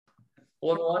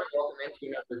Hello, everyone. Welcome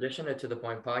into another edition of To The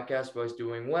Point Podcast. Boys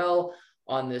doing well.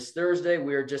 On this Thursday,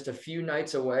 we are just a few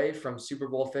nights away from Super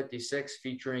Bowl 56,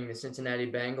 featuring the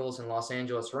Cincinnati Bengals and Los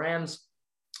Angeles Rams.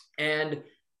 And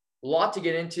a lot to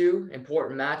get into,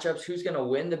 important matchups. Who's going to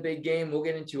win the big game? We'll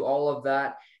get into all of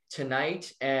that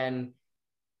tonight. And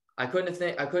I couldn't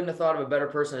have thought of a better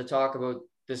person to talk about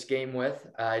this game with.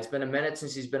 It's been a minute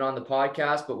since he's been on the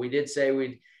podcast, but we did say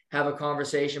we'd have a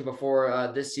conversation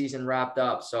before this season wrapped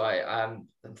up. So I'm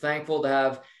thankful to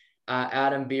have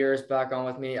Adam Beers back on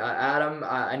with me. Adam,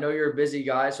 I know you're a busy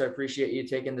guy, so I appreciate you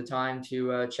taking the time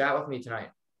to chat with me tonight.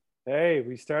 Hey,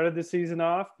 we started the season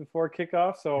off before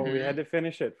kickoff, so we had to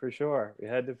finish it for sure. We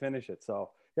had to finish it. So,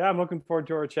 yeah, I'm looking forward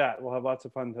to our chat. We'll have lots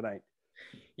of fun tonight.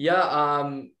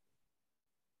 Yeah,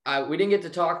 we didn't get to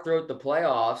talk throughout the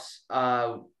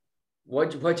playoffs.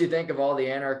 What'd you think of all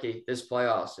the anarchy this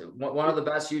playoffs? One of the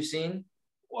best you've seen?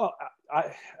 Well,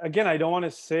 I don't want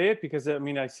to say it because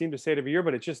I seem to say it every year,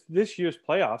 but it's just this year's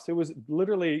playoffs. It was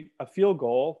literally a field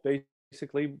goal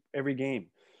basically every game.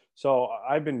 So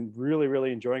I've been really,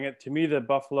 really enjoying it. To me, the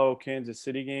Buffalo Kansas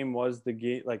City game was the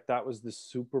game, like that was the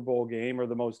Super Bowl game or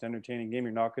the most entertaining game.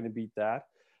 You're not going to beat that.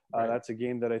 Right. That's a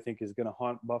game that I think is going to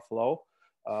haunt Buffalo.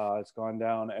 It's gone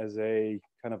down as a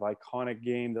kind of iconic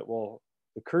game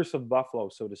the curse of Buffalo,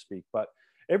 so to speak. But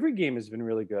every game has been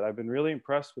really good. I've been really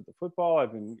impressed with the football.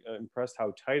 I've been impressed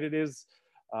how tight it is.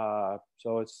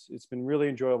 So it's been really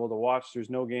enjoyable to watch. There's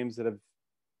no games that have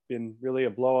been really a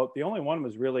blowout. The only one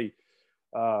was really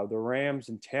the Rams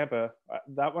and Tampa.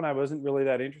 That one I wasn't really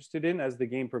that interested in as the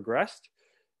game progressed.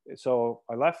 So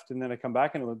I left and then I come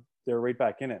back and they're right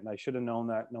back in it. And I should have known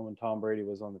that knowing Tom Brady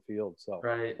was on the field. So,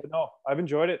 Right. But no, I've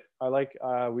enjoyed it. I like,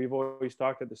 we've always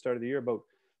talked at the start of the year about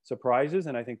surprises.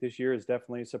 And I think this year is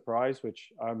definitely a surprise,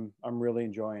 which I'm really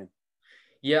enjoying.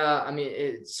 Yeah, I mean,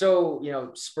 it's so,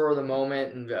 spur of the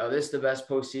moment, and this is the best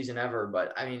postseason ever.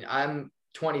 But I mean, I'm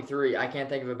 23. I can't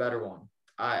think of a better one.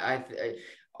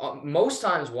 Most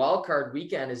times wild card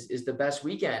weekend is the best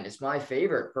weekend. It's my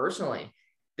favorite personally.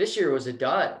 This year was a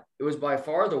dud. It was by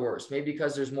far the worst, maybe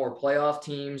because there's more playoff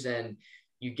teams and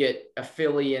you get a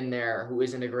Philly in there who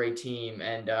isn't a great team,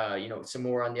 and some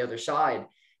more on the other side.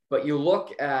 But you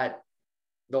look at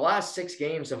the last 6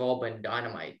 games have all been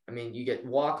dynamite. I mean, you get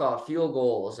walk-off field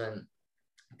goals and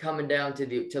coming down to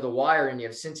the wire, and you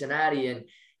have Cincinnati and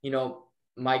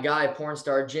my guy porn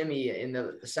star Jimmy in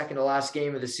the second to last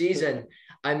game of the season.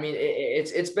 I mean,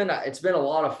 it's been a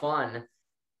lot of fun.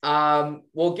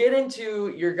 We'll get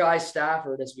into your guy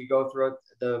Stafford as we go through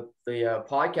the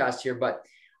podcast here, but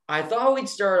I thought we'd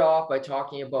start off by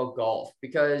talking about golf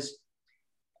because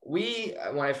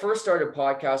when I first started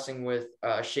podcasting with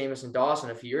Seamus and Dawson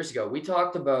a few years ago, we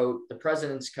talked about the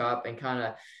President's Cup and kind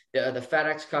of the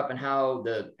FedEx Cup and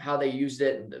how they used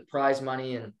it and the prize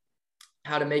money and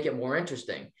how to make it more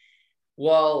interesting.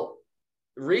 Well,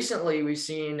 recently we've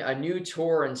seen a new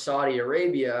tour in Saudi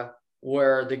Arabia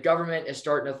where the government is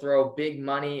starting to throw big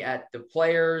money at the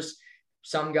players.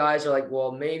 Some guys are like,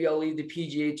 well, maybe I'll leave the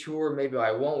PGA Tour, maybe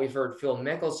I won't. We've heard Phil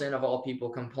Mickelson, of all people,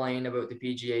 complain about the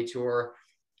PGA Tour.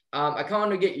 I kind of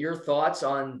want to get your thoughts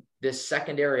on this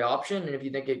secondary option and if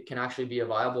you think it can actually be a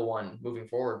viable one moving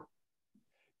forward.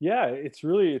 Yeah, it's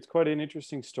quite an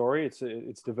interesting story.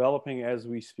 It's developing as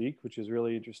we speak, which is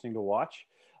really interesting to watch.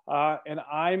 And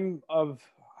I'm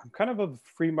kind of a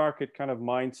free market kind of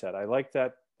mindset. I like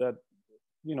that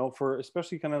for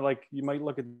especially kind of like you might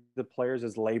look at the players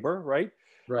as labor, right?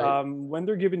 Right. When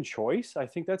they're given choice, I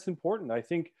think that's important. I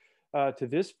think to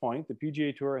this point, the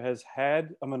PGA Tour has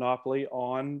had a monopoly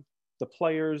on the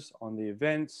players, on the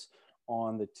events,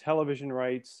 on the television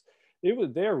rights.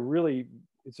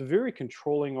 It's a very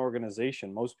controlling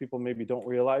organization. Most people maybe don't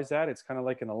realize that. It's kind of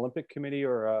like an Olympic committee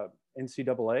or a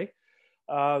NCAA.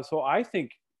 So I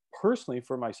think personally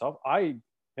for myself,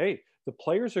 the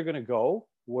players are going to go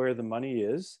where the money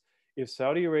is. If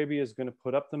Saudi Arabia is going to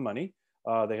put up the money,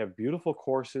 they have beautiful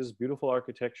courses, beautiful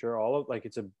architecture,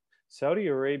 Saudi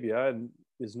Arabia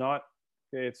is not,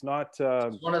 it's not,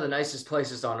 It's one of the nicest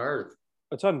places on earth.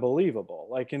 it's unbelievable.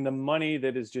 Like in the money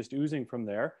that is just oozing from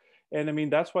there. And I mean,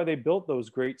 that's why they built those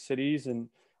great cities and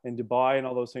Dubai and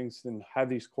all those things and have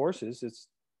these courses. It's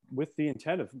with the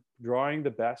intent of drawing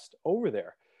the best over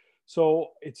there. So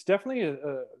it's definitely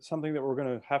something that we're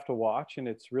going to have to watch, and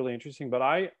it's really interesting. But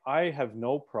I have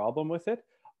no problem with it.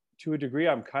 To a degree,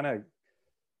 I'm kind of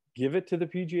give it to the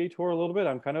PGA Tour a little bit.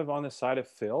 I'm kind of on the side of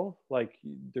Phil. Like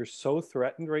they're so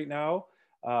threatened right now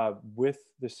with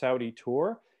the Saudi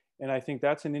Tour. And I think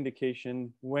that's an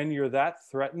indication when you're that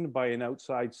threatened by an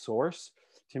outside source,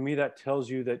 to me, that tells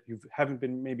you that you haven't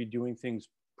been maybe doing things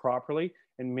properly.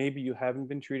 And maybe you haven't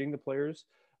been treating the players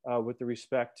with the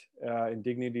respect and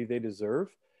dignity they deserve.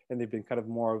 And they've been kind of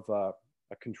more of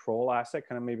a control asset,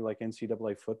 kind of maybe like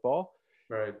NCAA football.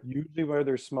 Right. Usually where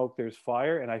there's smoke, there's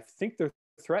fire. And I think they're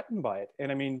threatened by it.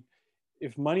 And I mean,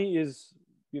 if money is,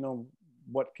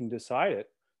 what can decide it,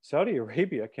 Saudi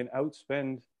Arabia can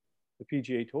outspend the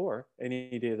PGA Tour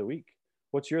any day of the week.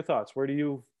 What's your thoughts? What do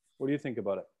you think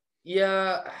about it?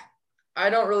 Yeah, I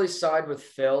don't really side with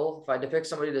Phil. If I had to pick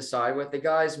somebody to side with, the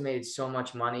guy's made so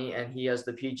much money and he has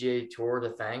the PGA Tour to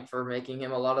thank for making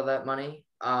him a lot of that money.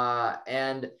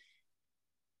 And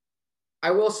I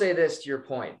will say this to your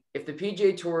point. If the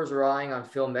PGA Tour is relying on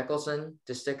Phil Mickelson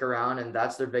to stick around and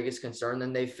that's their biggest concern,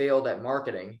 then they failed at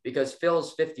marketing because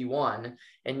Phil's 51.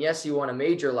 And yes, he won a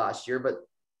major last year, but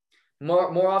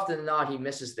more often than not, he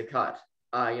misses the cut.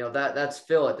 That's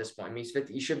Phil at this point. I mean, he's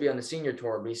 50. He should be on the senior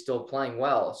tour, but he's still playing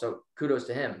well. So kudos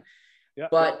to him. Yeah.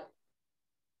 But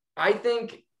I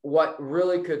think what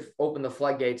really could open the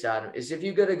floodgates at him is if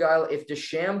you get a guy, if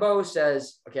DeChambeau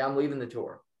says, okay, I'm leaving the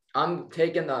tour. I'm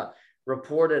taking the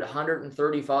reported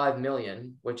 135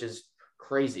 million, which is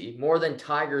crazy, more than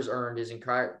Tiger's earned his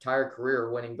entire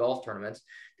career winning golf tournaments.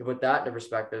 To put that into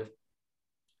perspective,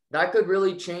 that could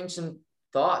really change some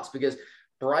thoughts because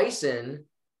Bryson,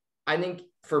 I think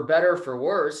for better or for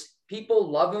worse, people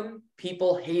love him,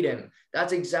 people hate him.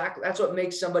 That's what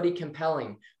makes somebody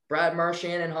compelling. Brad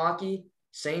Marchand in hockey,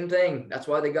 same thing. That's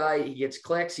why the guy, he gets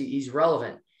clicks, he's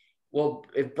relevant. Well,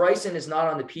 if Bryson is not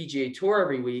on the PGA Tour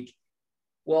every week,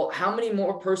 well, how many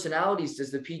more personalities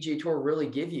does the PGA Tour really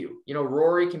give you?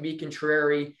 Rory can be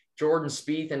contrary. Jordan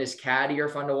Spieth and his caddy are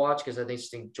fun to watch because I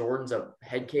think Jordan's a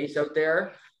head case out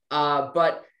there.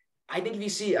 But I think if you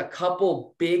see a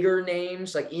couple bigger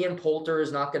names, like Ian Poulter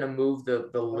is not going to move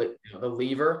the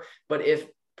lever. But if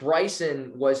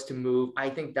Bryson was to move,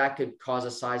 I think that could cause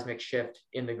a seismic shift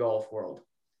in the golf world.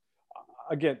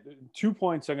 Again, 2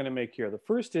 points I'm going to make here. The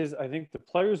first is I think the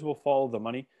players will follow the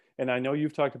money. And I know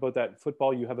you've talked about that in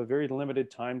football. You have a very limited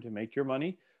time to make your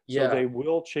money. So they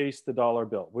will chase the dollar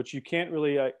bill, which you can't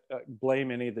really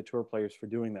blame any of the tour players for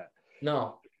doing that.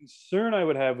 No. The concern I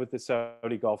would have with the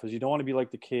Saudi golf is you don't want to be like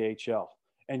the KHL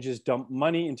and just dump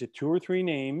money into 2 or 3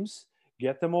 names,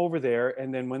 get them over there.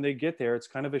 And then when they get there, it's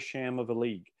kind of a sham of a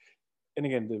league. And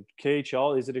again, the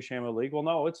KHL, is it a sham of a league? Well,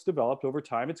 no, it's developed over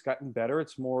time. It's gotten better.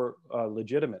 It's more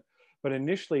legitimate. But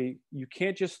initially, you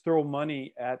can't just throw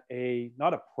money at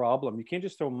not a problem. You can't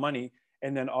just throw money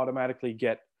and then automatically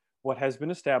get what has been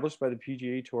established by the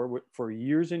PGA Tour for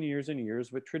years and years and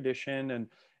years with tradition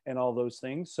and all those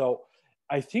things. So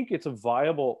I think it's a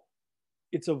viable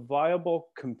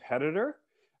competitor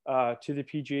to the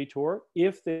PGA Tour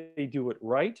if they do it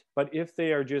right. But if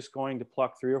they are just going to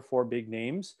pluck 3 or 4 big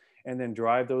names and then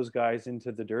drive those guys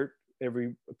into the dirt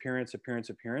every appearance,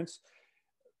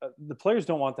 the players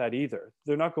don't want that either.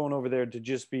 They're not going over there to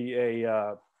just be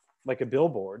like a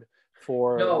billboard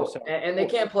for. No, and they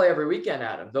can't play every weekend,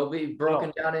 Adam. They'll be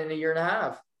broken down in a year and a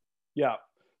half. Yeah.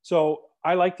 So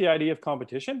I like the idea of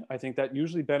competition. I think that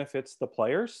usually benefits the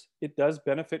players. It does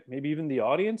benefit maybe even the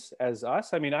audience as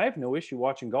us. I mean, I have no issue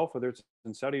watching golf, whether it's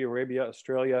in Saudi Arabia,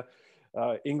 Australia,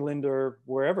 England, or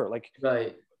wherever. Like,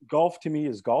 right. Golf to me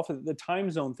is golf. The time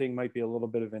zone thing might be a little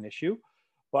bit of an issue,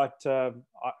 but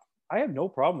I have no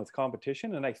problem with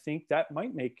competition, and I think that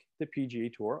might make the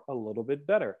PGA Tour a little bit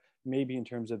better, maybe in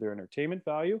terms of their entertainment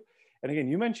value. And again,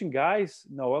 you mentioned guys,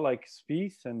 Noah, like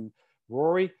Spieth and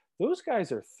Rory. Those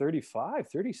guys are 35,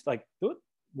 30. Like,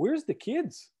 where's the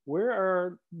kids? Where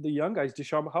are the young guys?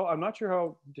 DeChambeau, I'm not sure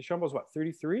how DeChambeau's, what,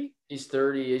 33? He's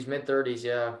 30. He's mid-30s,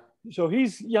 yeah. So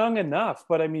he's young enough,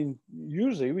 but I mean,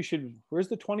 usually where's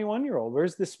the 21-year-old?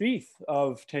 Where's the Spieth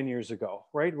of 10 years ago,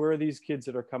 right? Where are these kids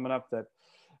that are coming up that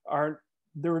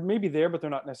they're maybe there, but they're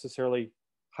not necessarily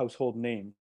household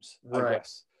names, I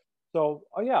guess. So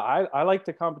I like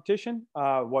the competition.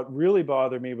 What really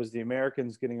bothered me was the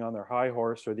Americans getting on their high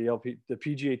horse, or the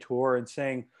PGA Tour, and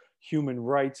saying human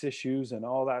rights issues and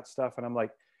all that stuff. And I'm like,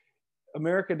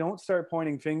 America, don't start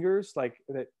pointing fingers like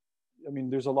that. I mean,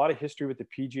 there's a lot of history with the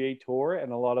PGA Tour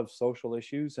and a lot of social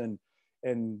issues and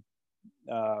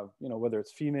whether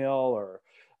it's female or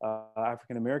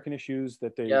African American issues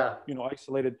that they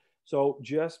isolated. So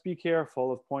just be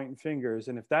careful of pointing fingers.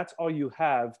 And if that's all you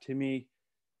have, to me,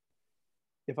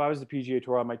 if I was the PGA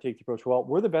Tour, I might take the approach, well,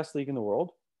 we're the best league in the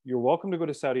world. You're welcome to go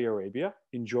to Saudi Arabia.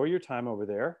 Enjoy your time over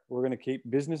there. We're going to keep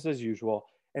business as usual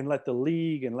and let the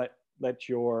league and let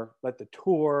the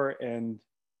tour and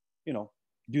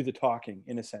do the talking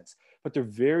in a sense. But they're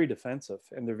very defensive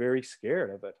and they're very scared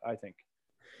of it, I think.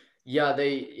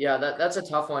 That's a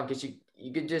tough one, because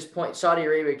you could just point, Saudi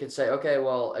Arabia could say, okay,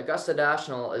 well, Augusta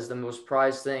National is the most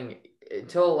prized thing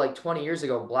until like 20 years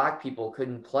ago, black people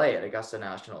couldn't play at Augusta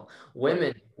National. Right.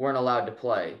 Women weren't allowed to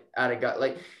play at Augusta.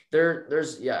 Like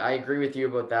yeah, I agree with you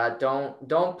about that.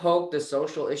 Don't poke the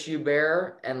social issue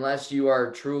bear unless you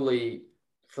are truly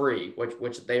free,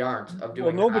 which they aren't of Well,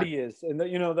 doing that. nobody is, and that,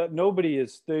 you know, that nobody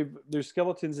is. There's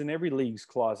skeletons in every league's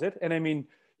closet, and I mean,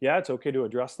 yeah, it's okay to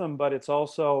address them, but it's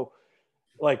also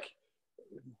like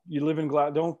you live in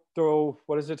glass. Don't throw,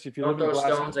 what is it? If you Don't live in throw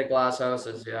glass, stones at glass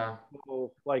houses. Yeah.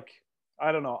 like,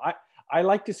 I don't know. I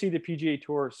like to see the PGA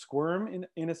Tour squirm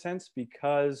in a sense,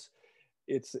 because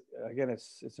it's, again,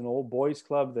 it's an old boys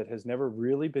club that has never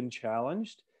really been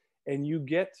challenged, and you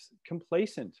get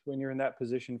complacent when you're in that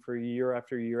position for year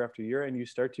after year after year, and you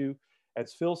start to,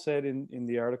 as Phil said in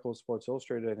the article, Sports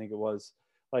Illustrated, I think it was,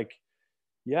 like,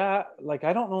 yeah, like,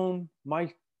 I don't own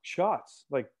my shots.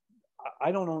 Like,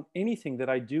 I don't own anything that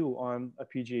I do on a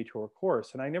PGA Tour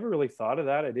course. And I never really thought of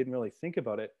that. I didn't really think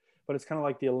about it, but it's kind of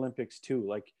like the Olympics too.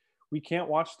 Like, we can't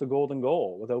watch the golden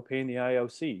goal without paying the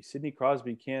IOC. Sidney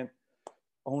Crosby can't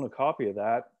own a copy of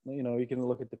that. You know, you can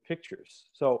look at the pictures.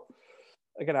 So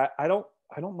again, I don't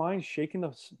mind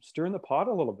stirring the pot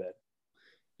a little bit.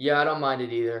 Yeah, I don't mind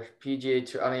it either. PGA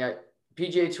Tour. I mean,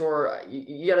 PGA Tour.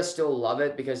 You got to still love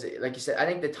it because, like you said, I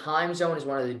think the time zone is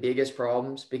one of the biggest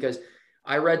problems. Because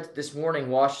I read this morning,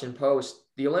 Washington Post,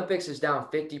 the Olympics is down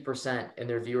 50% in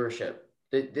their viewership.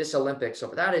 This Olympics, so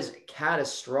that is a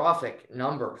catastrophic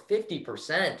number,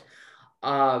 50%.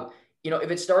 Uh,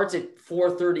 if it starts at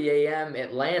 4:30 a.m.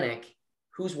 Atlantic,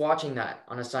 who's watching that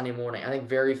on a Sunday morning? I think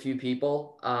very few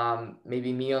people.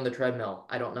 Maybe me on the treadmill.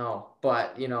 I don't know.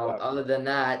 But, Yeah. other than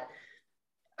that,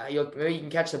 maybe you can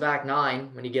catch the back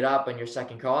nine when you get up on your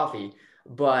second coffee.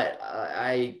 But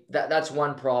that's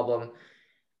one problem.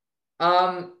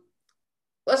 Um,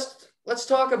 let's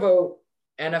talk about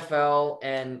NFL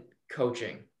and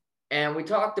coaching. And we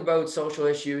talked about social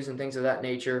issues and things of that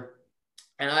nature.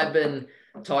 And I've been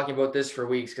talking about this for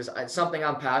weeks because it's something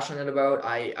I'm passionate about.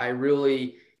 I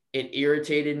really, it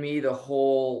irritated me, the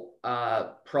whole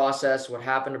process, what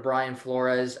happened to Brian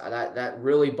Flores. That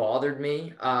really bothered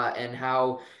me, and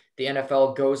how the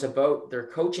NFL goes about their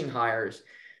coaching hires.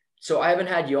 So I haven't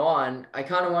had you on. I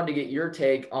kind of wanted to get your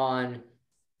take on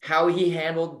how he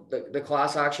handled the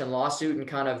class action lawsuit and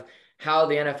kind of how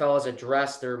the NFL has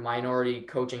addressed their minority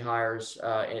coaching hires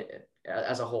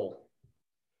as a whole.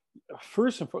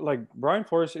 First and foremost, like, Brian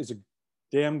Flores is a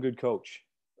damn good coach,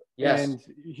 Yes.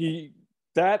 and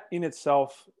that in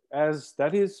itself, as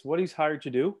that is what he's hired to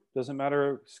do, doesn't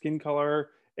matter skin color,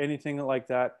 anything like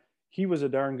that. He was a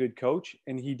darn good coach,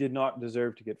 and he did not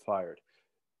deserve to get fired.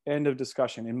 End of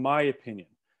discussion, in my opinion.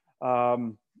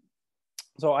 Um,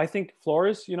 so I think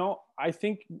Flores, I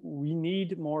think we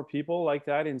need more people like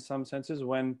that in some senses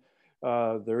when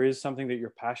there is something that you're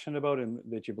passionate about and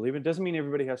that you believe in. It doesn't mean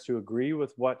everybody has to agree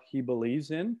with what he believes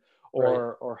in Right.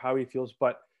 or how he feels,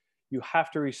 but you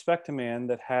have to respect a man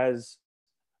that has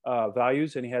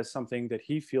values, and he has something that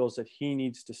he feels that he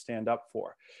needs to stand up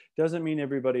for. Doesn't mean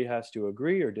everybody has to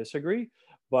agree or disagree,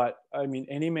 but I mean,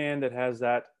 any man that has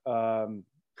that a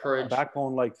Courage.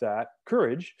 backbone like that,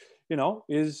 courage,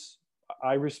 is,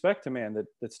 I respect a man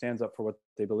that stands up for what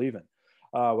they believe in,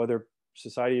 whether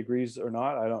society agrees or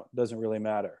not. Doesn't really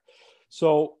matter.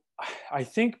 So I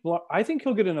think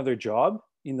he'll get another job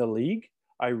in the league.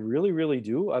 I really, really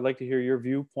do. I'd like to hear your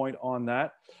viewpoint on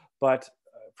that. But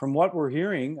from what we're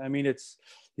hearing, I mean, it's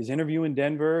his interview in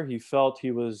Denver. He felt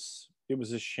it was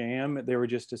a sham. They were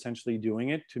just essentially doing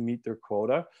it to meet their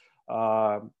quota.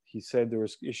 He said there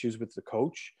was issues with the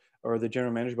coach or the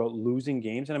general manager about losing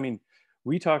games. And I mean,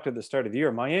 we talked at the start of the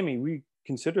year, Miami, we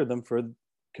considered them for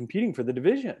competing for the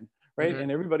division, right? Mm-hmm.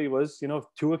 And everybody was, if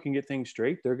Tua can get things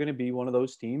straight, they're going to be one of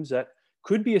those teams that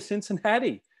could be a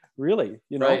Cincinnati, really.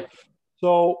 Right.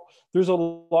 So there's a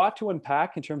lot to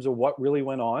unpack in terms of what really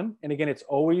went on. And again, it's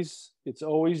always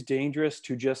dangerous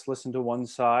to just listen to one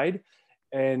side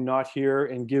and not hear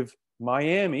and give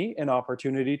Miami an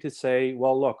opportunity to say,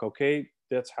 well, look, okay,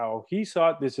 that's how he saw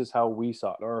it. This is how we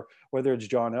saw it. Or whether it's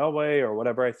John Elway or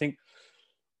whatever. I think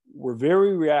we're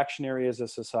very reactionary as a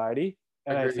society.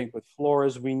 And I Agreed. think with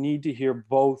Flores, we need to hear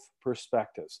both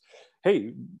perspectives.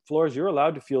 Hey, Flores, you're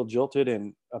allowed to feel jilted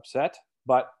and upset,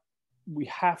 but we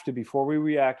have to, before we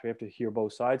react, we have to hear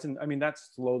both sides. And I mean,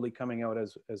 that's slowly coming out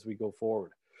as we go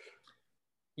forward.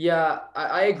 Yeah,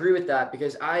 I agree with that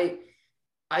because I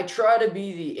try to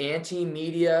be the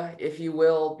anti-media, if you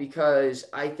will, because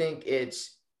I think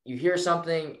you hear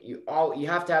something, you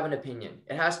have to have an opinion.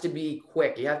 It has to be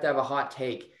quick. You have to have a hot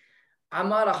take. I'm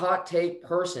not a hot take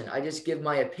person. I just give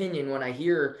my opinion when I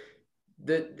hear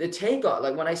the take on,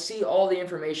 like when I see all the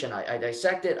information, I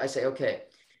dissect it. I say, okay,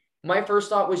 My first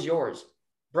thought was yours.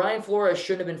 Brian Flores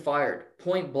shouldn't have been fired,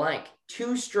 point blank.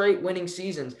 2 straight winning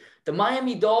seasons. The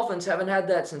Miami Dolphins haven't had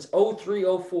that since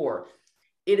 03-04.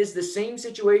 It is the same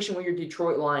situation with your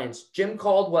Detroit Lions. Jim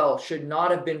Caldwell should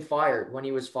not have been fired when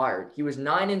he was fired. He was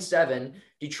 9-7.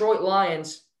 Detroit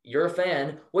Lions, you're a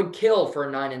fan, would kill for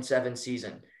a 9-7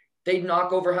 season. They'd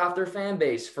knock over half their fan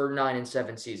base for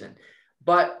 9-7 season.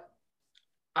 But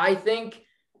I think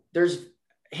there's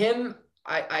him.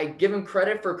 I give him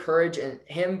credit for courage, and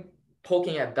him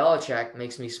poking at Belichick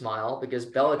makes me smile because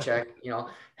Belichick,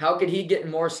 how could he get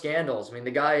in more scandals? I mean, the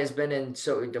guy has been in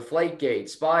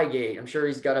Deflategate, Spygate. I'm sure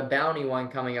he's got a bounty one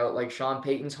coming out, like Sean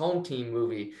Payton's Home Team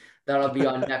movie that'll be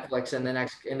on Netflix in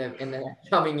the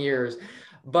coming years.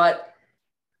 But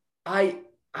I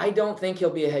don't think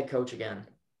he'll be a head coach again.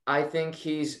 I think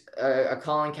he's a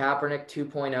Colin Kaepernick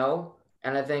 2.0,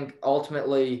 and I think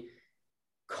ultimately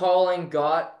Colin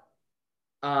got.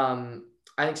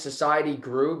 I think society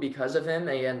grew because of him.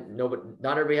 Again,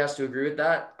 not everybody has to agree with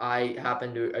that.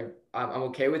 I'm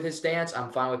okay with his stance.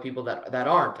 I'm fine with people that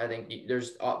aren't. I think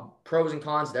there's pros and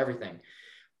cons to everything.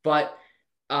 But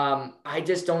I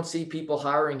just don't see people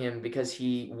hiring him because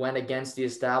he went against the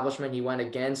establishment. He went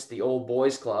against the old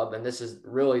boys club. And this is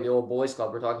really the old boys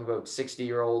club. We're talking about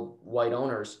 60-year-old white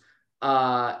owners.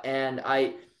 And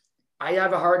I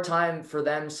have a hard time for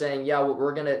them saying, yeah,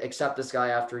 we're going to accept this guy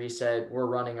after he said we're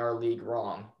running our league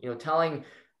wrong. Telling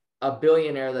a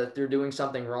billionaire that they're doing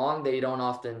something wrong, they don't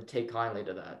often take kindly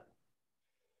to that.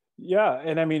 Yeah.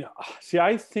 And I mean, see,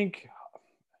 I think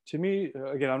to me,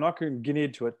 again, I'm not going to get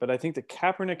into it, but I think the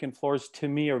Kaepernick and Flores to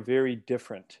me are very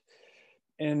different.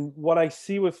 And what I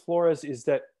see with Flores is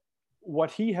that what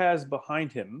he has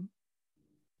behind him,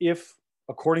 if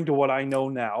according to what I know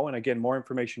now, and again, more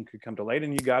information could come to light,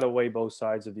 and you got to weigh both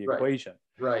sides of the equation.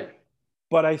 Right.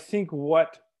 But I think you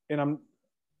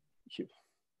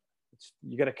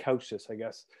got to couch this, I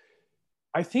guess.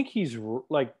 I think he's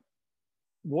like,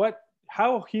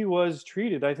 how he was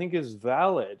treated, I think is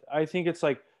valid. I think it's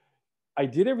like, I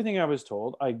did everything I was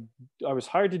told. I was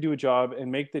hired to do a job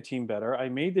and make the team better. I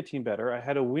made the team better. I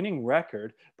had a winning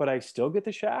record, but I still get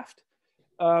the shaft.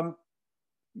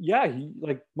 Yeah,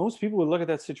 like most people would look at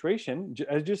that situation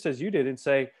just as you did and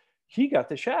say, he got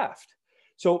the shaft.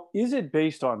 So is it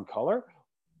based on color?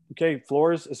 Okay,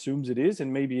 Flores assumes it is,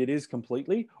 and maybe it is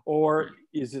completely, or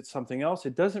is it something else?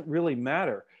 It doesn't really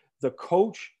matter. The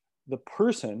coach, the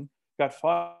person got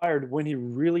fired when he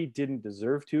really didn't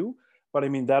deserve to. But I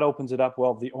mean, that opens it up.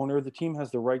 Well, the owner of the team has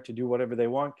the right to do whatever they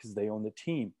want because they own the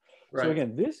team. Right. So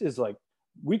again, this is like,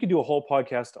 we could do a whole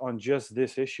podcast on just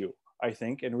this issue, I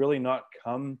think, and really not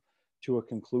come to a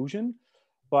conclusion.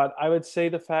 But I would say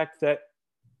the fact that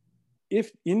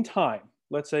if in time,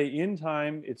 let's say in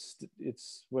time,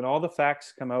 it's when all the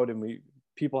facts come out and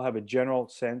people have a general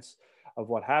sense of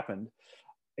what happened,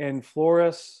 and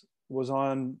Flores was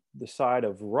on the side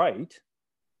of right,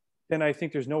 then I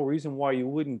think there's no reason why you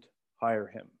wouldn't hire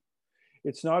him.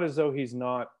 It's not as though he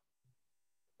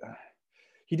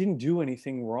didn't do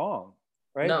anything wrong.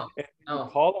 Right? No.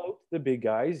 Call out the big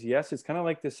guys. Yes, it's kind of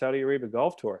like the Saudi Arabia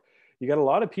golf tour. You got a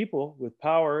lot of people with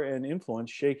power and influence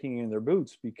shaking in their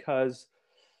boots because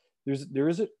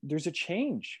there's a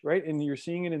change, right? And you're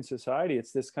seeing it in society.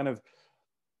 It's this kind of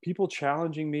people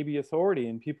challenging maybe authority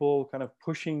and people kind of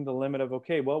pushing the limit of,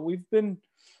 okay, well, we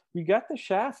got the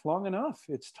shaft long enough.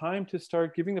 It's time to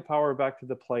start giving the power back to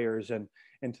the players and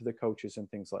to the coaches and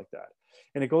things like that.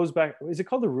 And it goes back, is it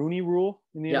called the Rooney Rule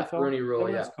in the NFL? Rooney Rule,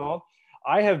 yeah. It's called.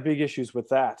 I have big issues with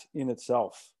that in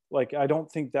itself. Like, I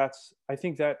think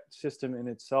that system in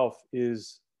itself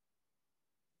is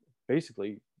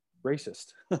basically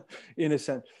racist in a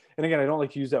sense. And again, I don't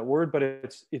like to use that word, but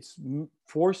it's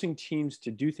forcing teams to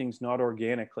do things not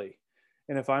organically.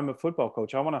 And if I'm a football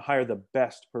coach, I want to hire the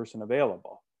best person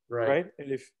available. Right.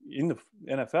 And if in the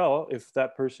NFL, if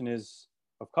that person is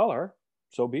of color,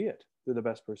 so be it. They're the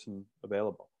best person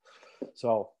available.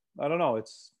 So I don't know.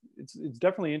 It's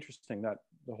definitely interesting that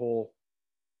the whole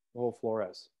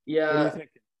Flores. Yeah. What do you think?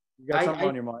 You got something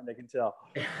on your mind, I can tell.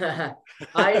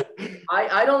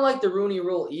 I don't like the Rooney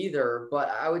Rule either, but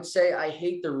I would say I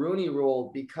hate the Rooney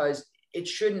Rule because it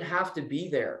shouldn't have to be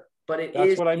there. But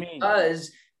that's what I mean.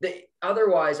 Because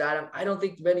otherwise, Adam, I don't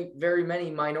think very many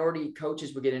minority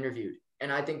coaches would get interviewed.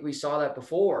 And I think we saw that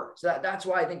before. So that's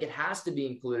why I think it has to be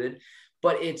included.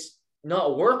 But it's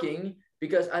not working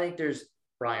because I think there's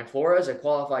Brian Flores, a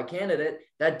qualified candidate,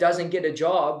 that doesn't get a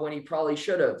job when he probably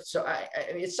should have. So I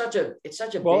mean, it's such a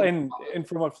well, big and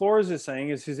from what Flores is saying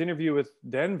is his interview with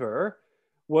Denver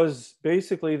was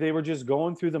basically they were just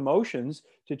going through the motions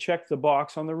to check the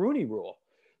box on the Rooney Rule.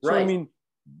 So right. I mean,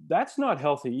 that's not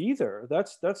healthy either.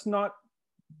 That's not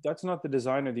the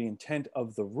design or the intent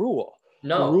of the rule. The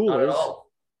No, rule not at is all.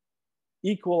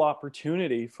 equal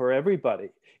opportunity for everybody.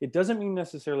 It doesn't mean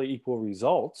necessarily equal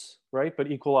results, right?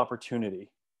 But equal opportunity,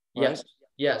 right? Yes.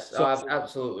 Yes. So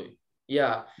Absolutely.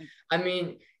 Yeah. I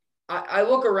mean, I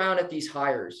look around at these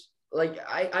hires. Like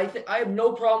I have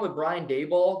no problem with Brian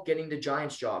Daboll getting the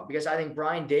Giants job because I think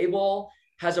Brian Daboll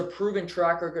has a proven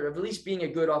track record of at least being a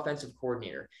good offensive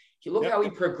coordinator. You look yep. how he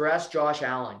progressed Josh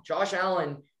Allen. Josh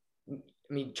Allen,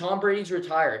 I mean, Tom Brady's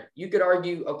retired. You could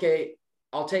argue, okay,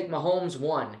 I'll take Mahomes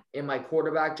 1 in my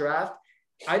quarterback draft.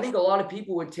 I think a lot of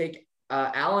people would take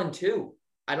Allen 2.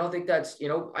 I don't think that's,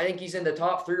 I think he's in the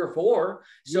top 3 or 4.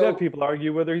 You'd have So, people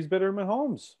argue whether he's better than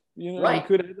Mahomes. You right,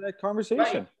 could have that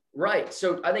conversation. right.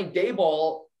 So I think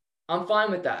Dayball, I'm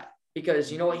fine with that because,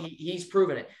 he's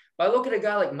proven it. But I look at a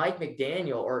guy like Mike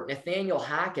McDaniel or Nathaniel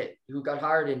Hackett, who got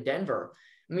hired in Denver.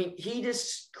 I mean, he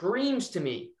just screams to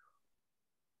me,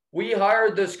 we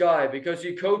hired this guy because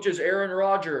he coaches Aaron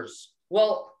Rodgers.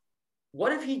 Well,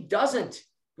 what if he doesn't?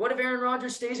 What if Aaron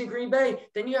Rodgers stays in Green Bay?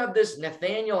 Then you have this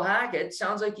Nathaniel Hackett.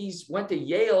 Sounds like he's went to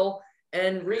Yale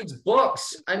and reads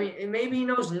books. I mean, maybe he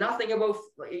knows nothing about.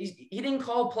 He didn't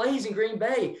call plays in Green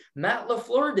Bay. Matt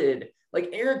LaFleur did. Like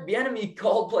Eric Bieniemy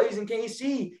called plays in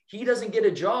KC. He doesn't get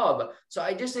a job. So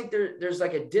I just think there's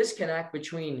like a disconnect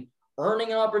between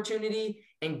earning an opportunity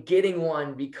and getting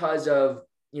one because of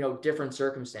different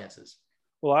circumstances.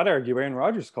 Well, I'd argue Aaron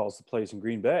Rodgers calls the plays in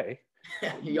Green Bay.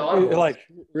 He audibles. Like,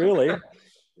 really?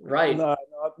 Right. Not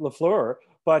LaFleur.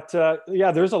 But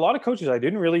yeah, there's a lot of coaches I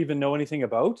didn't really even know anything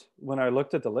about when I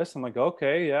looked at the list. I'm like,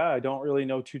 okay, yeah, I don't really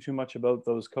know too much about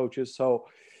those coaches. So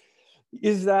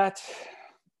is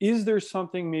there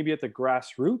something maybe at the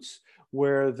grassroots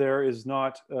where there is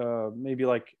not maybe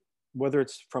like whether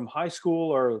it's from high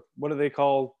school or what do they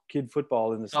call kid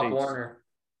football in the Pop States? Warner.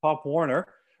 Pop Warner,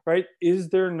 right? Is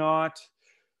there not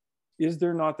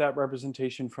that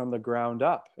representation from the ground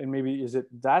up? And maybe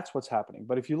that's what's happening.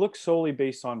 But if you look solely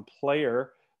based on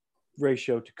player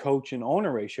ratio to coach and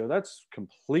owner ratio, that's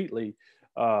completely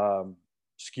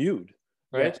skewed,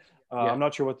 right? Yeah. I'm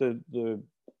not sure what the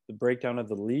breakdown of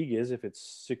the league is, if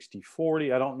it's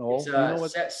 60-40. I don't know.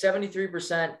 It's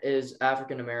 73% is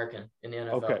African American in the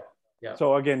NFL. Okay. Yeah.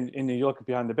 So again, and you look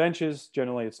behind the benches,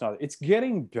 generally it's not. It's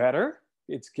getting better.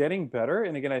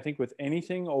 And again, I think with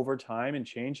anything over time and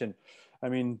change, and I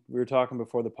mean, we were talking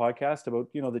before the podcast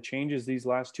about, the changes these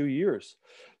last 2 years.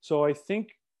 So I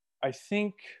think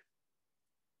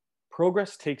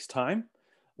progress takes time.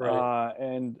 Right.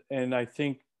 And I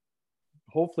think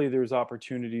hopefully there's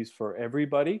opportunities for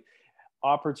everybody.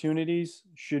 Opportunities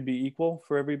should be equal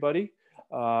for everybody.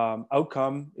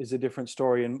 Outcome is a different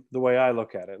story in the way I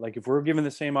look at it. Like if we're given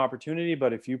the same opportunity,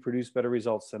 but if you produce better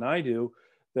results than I do,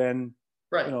 then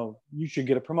right. You should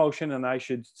get a promotion and I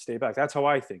should stay back. That's how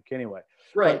I think anyway.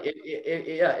 Right. But,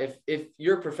 if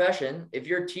your profession, if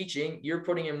you're teaching, you're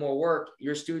putting in more work,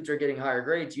 your students are getting higher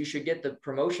grades, you should get the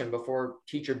promotion before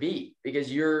teacher B because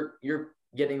you're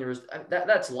getting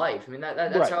that's life. I mean,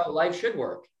 that's right. How life should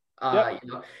work. Yep.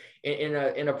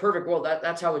 In a perfect world,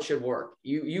 that's how it should work.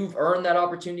 You've earned that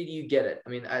opportunity, you get it. I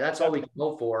mean, that's all we can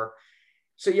hope for.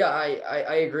 So yeah,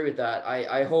 I agree with that.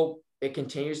 I hope it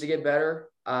continues to get better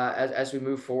as we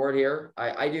move forward here.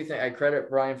 I do think I credit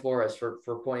Brian Flores for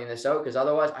pointing this out because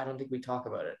otherwise I don't think we talk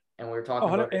about it. And we're talking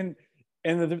about it.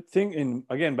 And the thing, and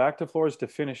again, back to Flores to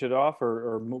finish it off,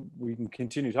 or we can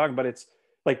continue talking, but it's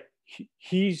like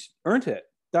he's earned it.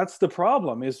 That's the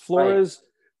problem is Flores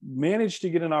managed to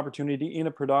get an opportunity in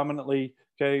a predominantly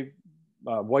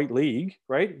white league,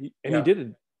 right? And he did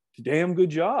a damn good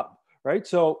job, right?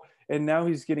 So, and now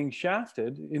he's getting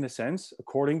shafted in a sense,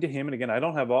 according to him. And again,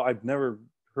 I've never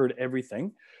heard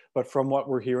everything, but from what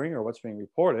we're hearing or what's being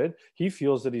reported, he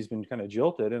feels that he's been kind of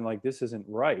jilted and like, this isn't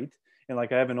right. And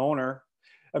like, I have an owner,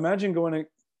 imagine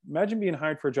being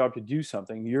hired for a job to do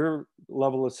something. Your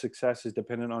level of success is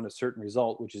dependent on a certain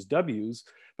result, which is W's,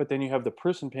 but then you have the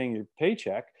person paying your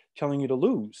paycheck telling you to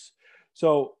lose.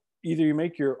 So either you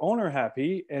make your owner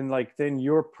happy and like, then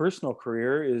your personal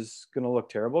career is going to look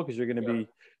terrible because you're going to be,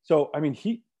 so, I mean,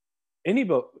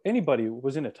 anybody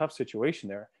was in a tough situation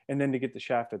there. And then to get the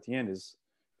shaft at the end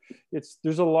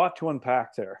there's a lot to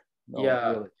unpack there.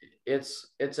 Really. It's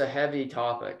a heavy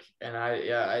topic. And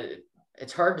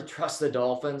it's hard to trust the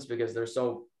Dolphins because they're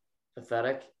so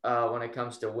pathetic when it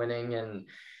comes to winning and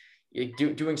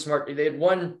doing smart. They had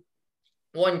one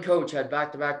coach had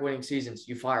back-to-back winning seasons.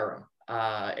 You fire him.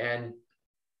 And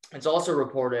it's also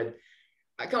reported,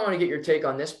 I kind of want to get your take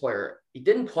on this player. He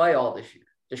didn't play all this year.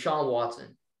 Deshaun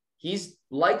Watson. He's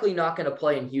likely not going to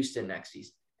play in Houston next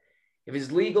season. If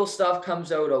his legal stuff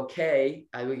comes out okay,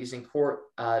 I think he's in court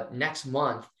next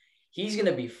month, he's going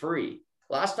to be free.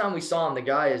 Last time we saw him, the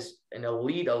guy is an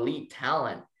elite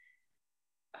talent.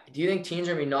 Do you think teams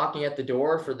are going to be knocking at the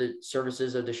door for the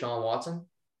services of Deshaun Watson?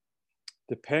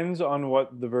 Depends on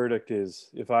what the verdict is.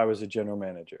 If I was a general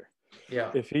manager,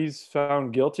 Yeah. if he's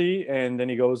found guilty and then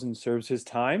he goes and serves his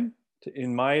time,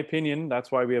 in my opinion,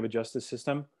 that's why we have a justice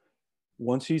system.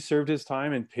 Once he's served his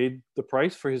time and paid the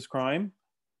price for his crime,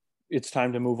 it's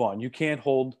time to move on. You can't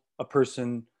hold a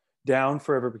person down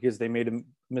forever because they made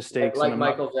mistakes. Like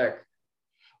Michael Vick.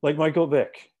 Like Michael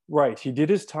Vick. Right. He did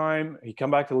his time. He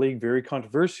come back to the league, very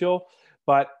controversial.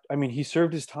 But, I mean, he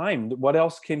served his time. What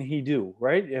else can he do,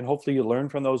 right? And hopefully you learn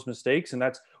from those mistakes. And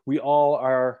we all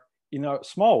are, in a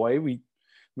small way, we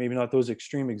maybe not those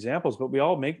extreme examples, but we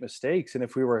all make mistakes. And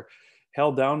if we were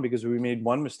held down because we made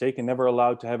one mistake and never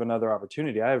allowed to have another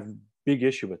opportunity, I have a big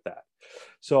issue with that.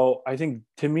 So I think,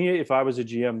 to me, if I was a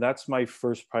GM, that's my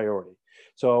first priority.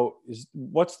 So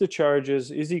what's the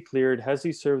charges? Is he cleared? Has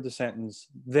he served the sentence?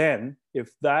 Then if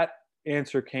that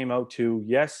answer came out to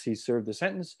yes, he served the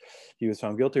sentence, he was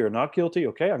found guilty or not guilty,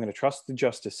 okay, I'm going to trust the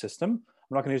justice system.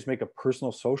 I'm not going to just make a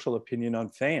personal social opinion on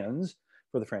fans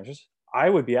for the franchise. I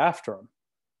would be after him.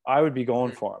 I would be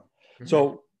going for him.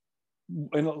 So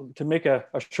to make a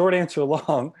short answer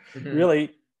long,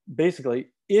 really, basically,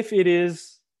 if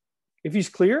he's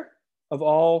clear of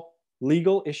all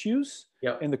legal issues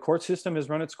and the court system has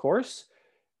run its course,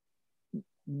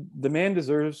 the man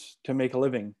deserves to make a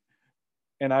living.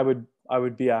 And I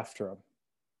would be after him.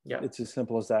 Yeah. It's as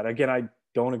simple as that. Again, I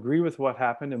don't agree with what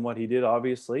happened and what he did,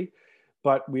 obviously,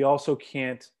 but we also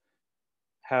can't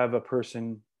have a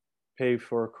person pay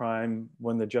for a crime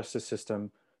when the justice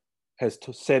system has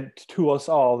said to us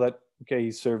all that, okay,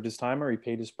 he served his time or he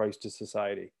paid his price to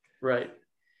society. Right.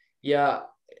 Yeah,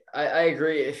 I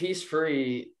agree. If he's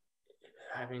free,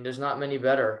 I mean, there's not many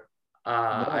better.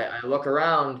 I look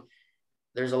around,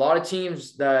 there's a lot of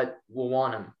teams that will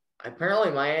want him. Apparently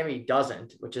Miami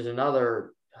doesn't, which is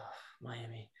another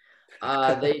Miami.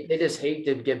 They just hate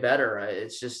to get better.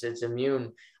 It's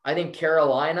immune. I think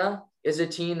Carolina is a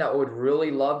team that would really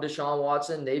love Deshaun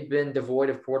Watson. They've been devoid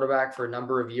of quarterback for a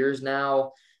number of years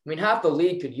now. I mean, half the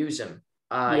league could use him.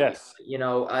 Yes.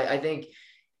 I think,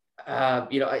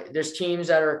 there's teams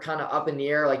that are kind of up in the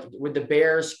air. Like with the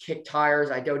Bears kick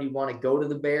tires, I doubt he'd want to go to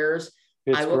the Bears.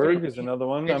 Pittsburgh is another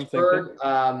one I'm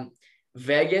thinking.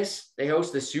 Vegas, they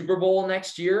host the Super Bowl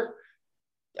next year.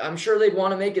 I'm sure they'd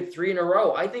want to make it 3 in a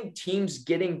row. I think teams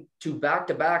getting to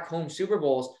back-to-back home Super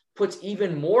Bowls puts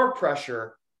even more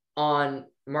pressure on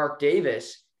Mark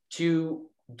Davis to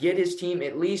get his team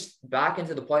at least back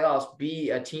into the playoffs,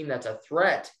 be a team that's a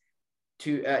threat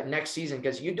to next season,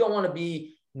 because you don't want to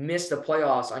miss the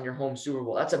playoffs on your home Super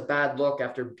Bowl. That's a bad look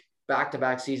after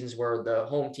back-to-back seasons where the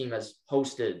home team has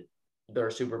hosted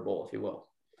their Super Bowl, if you will.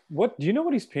 What do you know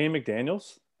what he's paying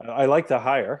McDaniels? I like the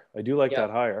hire. I do like that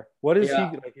hire. What is he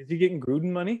like? Is he getting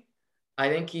Gruden money? I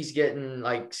think he's getting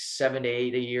like 7 to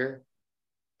 8 a year.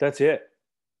 That's it.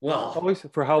 Well,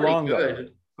 for how long?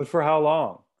 Good. But for how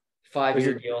long?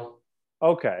 5-year deal.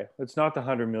 Okay, it's not the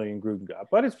 100 million Gruden got,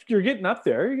 but you're getting up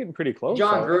there. You're getting pretty close.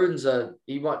 John Gruden's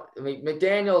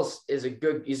McDaniels is a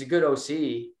good OC.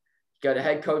 He got a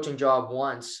head coaching job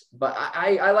once, but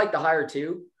I like the hire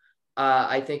too.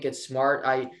 I think it's smart.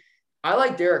 I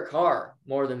like Derek Carr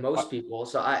more than most people.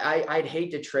 So I'd hate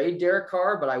to trade Derek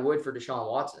Carr, but I would for Deshaun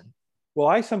Watson. Well,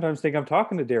 I sometimes think I'm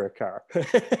talking to Derek Carr.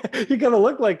 You got to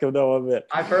look like him, though, a bit.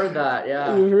 I've heard that,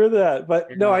 yeah. You've heard that.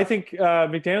 But no, I think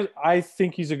McDaniels, I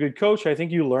think he's a good coach. I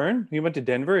think you learn. He went to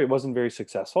Denver. It wasn't very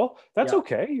successful. That's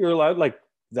okay. You're allowed,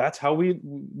 that's how we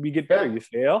get better. You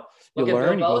fail, you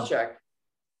learn. Bill Belichick.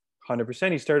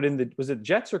 100%. He started was it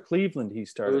Jets or Cleveland he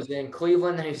started? It was in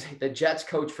Cleveland, and he was the Jets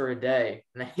coach for a day,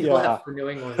 and then he left for New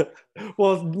England.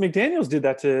 Well, McDaniels did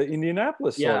that to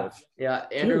Indianapolis. Yeah.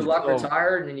 Andrew Luck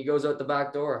retired, and then he goes out the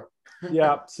back door.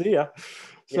 Yeah, see ya.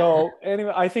 So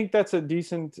anyway, I think that's a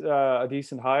decent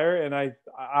hire, and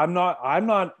I'm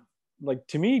not like,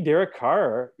 to me, Derek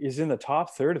Carr is in the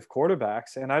top third of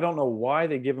quarterbacks, and I don't know why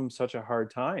they give him such a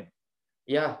hard time.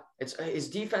 Yeah, it's his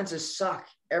defenses suck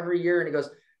every year, and he goes,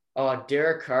 "Oh,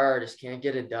 Derek Carr just can't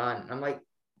get it done." I'm like,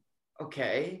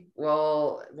 okay,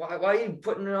 well, why are you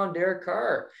putting it on Derek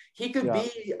Carr? He could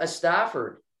be a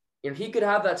Stafford. He could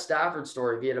have that Stafford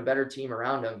story if he had a better team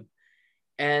around him.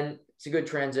 And it's a good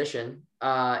transition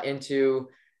into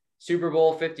Super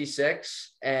Bowl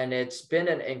 56, and it's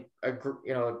been a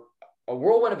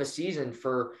whirlwind of a season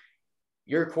for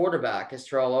your quarterback, as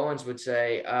Terrell Owens would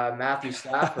say, Matthew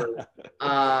Stafford.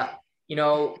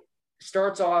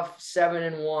 Starts off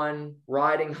 7-1,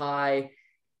 riding high.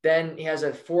 Then he has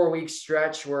a 4-week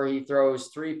stretch where he throws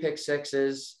 3 pick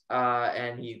sixes,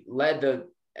 and he led the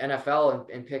NFL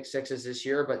in pick sixes this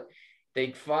year, but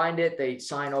they find it. They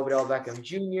sign Odell Beckham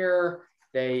Jr.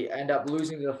 They end up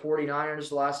losing to the 49ers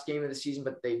the last game of the season,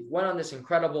 but they went on this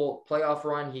incredible playoff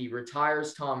run. He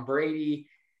retires Tom Brady.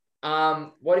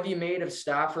 What have you made of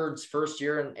Stafford's first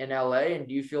year in LA, and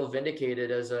do you feel vindicated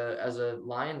as a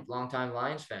longtime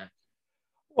Lions fan?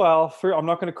 Well, I'm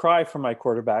not going to cry for my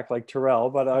quarterback like Terrell,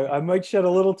 but I might shed a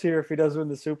little tear if he does win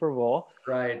the Super Bowl.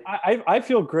 Right. I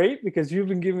feel great because you've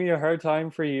been giving me a hard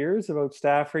time for years about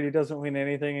Stafford. He doesn't win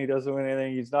anything. He doesn't win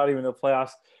anything. He's not even in the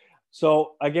playoffs.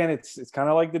 So again, it's kind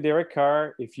of like the Derek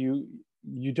Carr. If you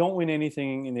don't win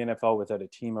anything in the NFL without a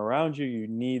team around you, you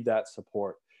need that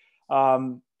support.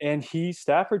 And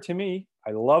Stafford, to me,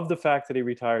 I love the fact that he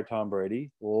retired Tom Brady.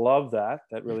 Love that.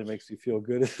 That really makes you feel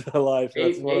good as a life.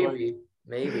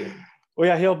 Maybe. Well,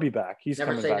 yeah, he'll be back. He's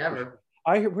never coming say back. never.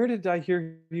 Where did I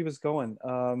hear he was going?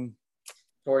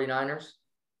 49ers.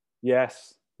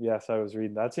 Yes, I was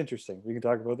reading. That's interesting. We can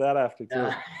talk about that after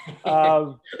too.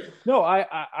 No,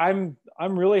 I'm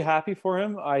really happy for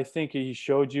him. I think he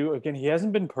showed you again. He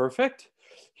hasn't been perfect.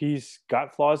 He's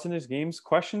got flaws in his games.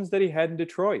 Questions that he had in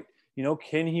Detroit.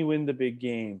 Can he win the big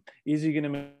game? Is he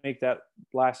going to make that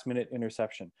last minute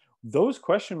interception? Those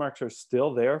question marks are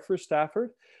still there for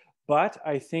Stafford. But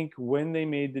I think when they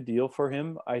made the deal for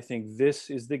him, I think this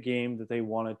is the game that they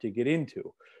wanted to get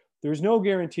into. There's no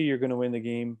guarantee you're going to win the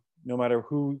game, no matter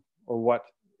who or what.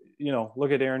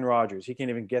 Look at Aaron Rodgers. He can't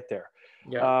even get there.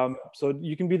 Yeah. So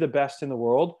you can be the best in the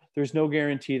world. There's no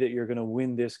guarantee that you're going to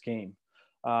win this game.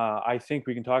 I think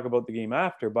we can talk about the game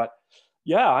after. But,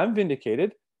 yeah, I'm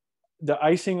vindicated. The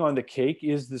icing on the cake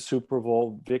is the Super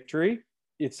Bowl victory.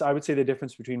 It's, I would say, the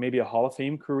difference between maybe a Hall of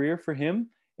Fame career for him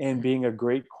and being a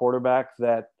great quarterback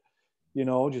that,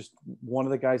 just one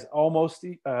of the guys almost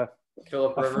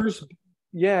Philip Rivers.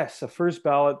 A first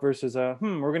ballot versus we're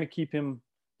going to keep him,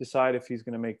 decide if he's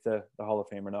going to make the Hall of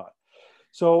Fame or not.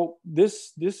 So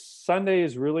this Sunday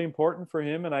is really important for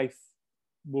him, and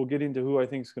we'll get into who I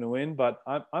think is going to win. But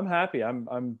I'm happy.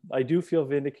 I do feel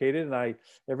vindicated, and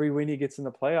every win he gets in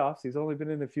the playoffs, he's only been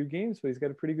in a few games, but he's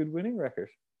got a pretty good winning record.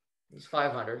 He's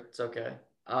 500. It's okay.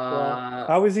 Well,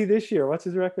 how is he this year? What's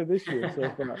his record this year so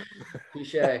far?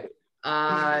 Touche.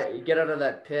 You get out of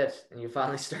that pit and you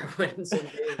finally start winning some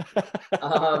games.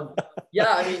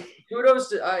 Yeah, I mean, kudos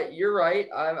to you're right.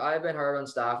 I've been hard on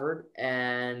Stafford,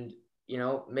 and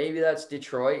maybe that's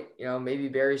Detroit. Maybe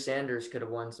Barry Sanders could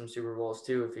have won some Super Bowls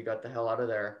too if he got the hell out of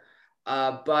there.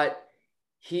 But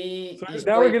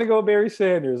now we're gonna go Barry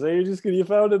Sanders. You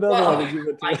found another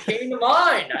one. I came to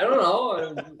mind. I don't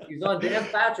know. He's on Dan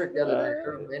Patrick the other day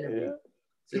from the interview. Yeah.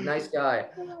 He's a nice guy.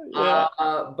 Yeah.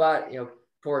 But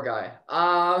poor guy.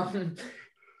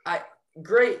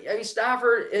 Great. I mean,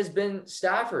 Stafford has been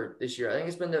Stafford this year. I think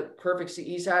it's been the perfect.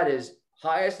 He's had his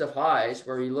highest of highs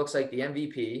where he looks like the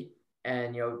MVP,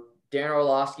 and Dan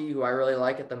Orlovsky, who I really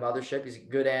like at the mothership, he's a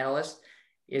good analyst,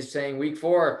 is saying week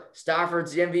 4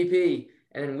 Stafford's the MVP.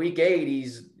 And in week 8,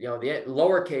 he's, the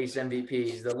lowercase MVP,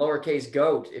 he's the lowercase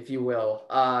GOAT, if you will,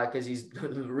 because he's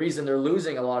the reason they're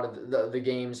losing a lot of the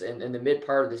games in the mid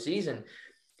part of the season.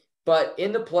 But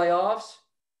in the playoffs,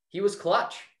 he was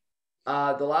clutch.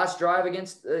 The last drive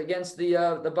against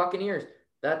the Buccaneers,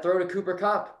 that throw to Cooper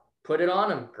Kupp, put it on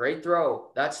him. Great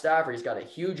throw. That's Stafford. He's got a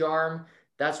huge arm.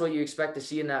 That's what you expect to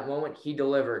see in that moment. He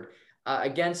delivered.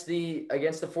 Against the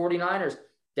 49ers,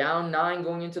 down 9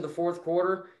 going into the fourth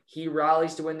quarter, he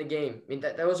rallies to win the game. I mean,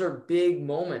 those are big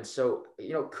moments. So,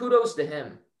 kudos to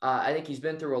him. I think he's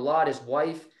been through a lot. His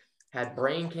wife had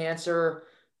brain cancer.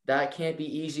 That can't be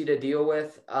easy to deal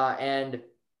with. And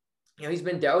he's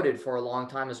been doubted for a long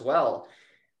time as well.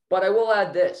 But I will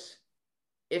add this.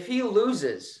 If he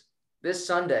loses this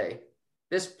Sunday,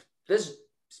 this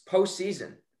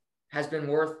postseason has been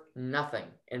worth nothing,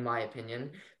 in my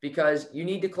opinion, because you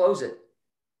need to close it.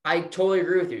 I totally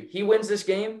agree with you. He wins this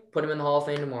game, put him in the Hall of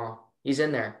Fame tomorrow. He's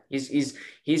in there. He's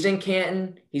in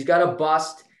Canton. He's got a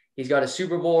bust. He's got a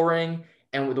Super Bowl ring.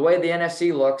 And with the way the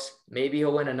NFC looks, maybe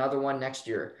he'll win another one next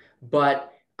year.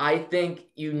 But I think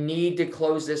you need to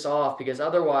close this off, because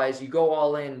otherwise you go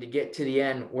all in to get to the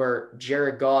end where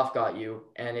Jared Goff got you,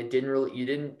 and it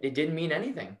didn't mean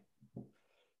anything.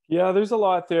 Yeah, there's a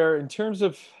lot there in terms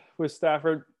of with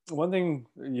Stafford. One thing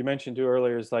you mentioned too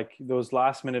earlier is like those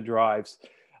last minute drives.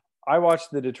 I watched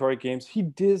the Detroit games. He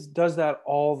does that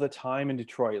all the time in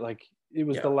Detroit. Like it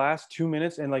was the last 2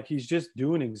 minutes, and like he's just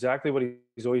doing exactly what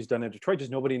he's always done in Detroit. Just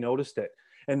nobody noticed it.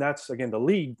 And that's, again, the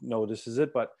league notices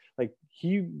it. But like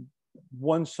he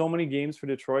won so many games for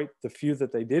Detroit, the few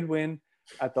that they did win.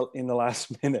 in the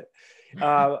last minute.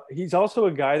 He's also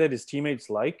a guy that his teammates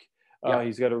like. Yeah.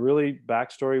 He's got a really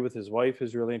backstory with his wife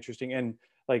is really interesting. And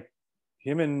like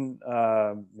him and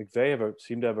McVay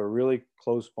seem to have a really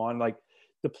close bond. Like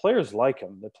the players like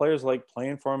him. The players like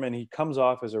playing for him, and he comes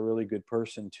off as a really good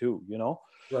person too, you know?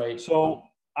 Right. So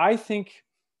I think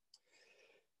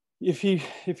if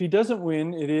he doesn't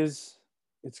win,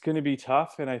 it's going to be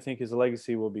tough, and I think his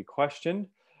legacy will be questioned.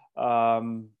 Yeah,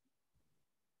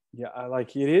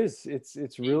 like it is.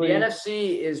 It's really the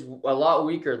NFC is a lot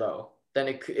weaker though. Than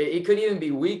it could even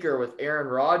be weaker with Aaron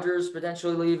Rodgers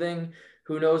potentially leaving.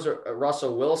 Who knows?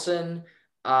 Russell Wilson.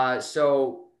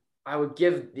 So I would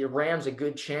give the Rams a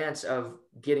good chance of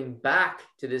getting back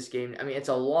to this game. I mean, it's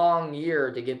a long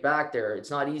year to get back there. It's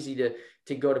not easy to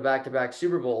go to back-to-back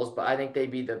Super Bowls, but I think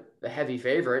they'd be the heavy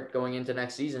favorite going into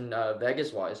next season,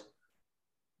 Vegas-wise.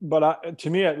 But to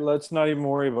me, let's not even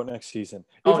worry about next season.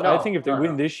 I think if they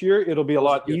win this year, it'll be a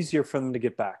lot easier for them to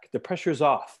get back. The pressure's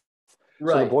off.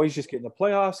 Right. So the boys just get in the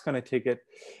playoffs, kind of take it.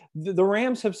 The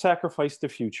Rams have sacrificed the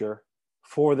future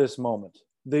for this moment.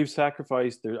 They've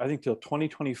sacrificed I think till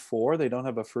 2024, they don't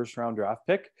have a first-round draft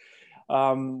pick.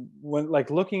 When like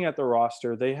looking at the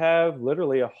roster, they have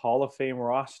literally a Hall of Fame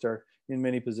roster in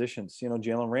many positions. You know,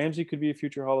 Jalen Ramsey could be a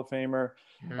future Hall of Famer.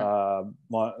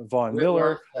 Mm-hmm. Von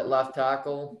Miller at left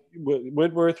tackle.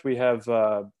 Whitworth. We have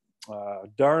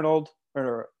Darnold.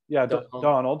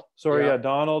 Donald. Sorry, yeah.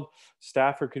 Donald.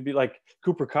 Stafford could be like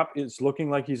Cooper Kupp is looking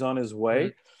like he's on his way.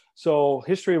 Mm-hmm. So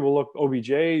history will look OBJ.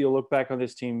 You'll look back on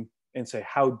this team and say,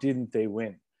 how didn't they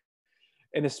win?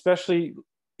 And especially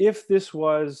if it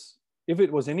was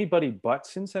anybody but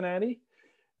Cincinnati,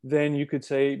 then you could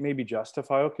say maybe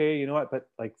justify, okay, you know what? But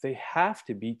like they have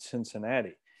to beat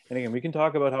Cincinnati. And again, we can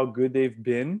talk about how good they've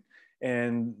been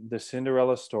and the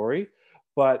Cinderella story,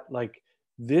 but like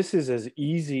this is as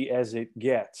easy as it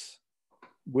gets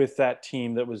with that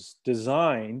team that was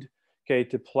designed, okay,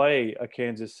 to play a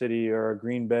Kansas City or a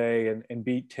Green Bay and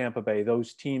beat Tampa Bay,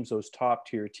 those teams, those top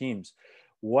tier teams.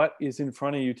 What is in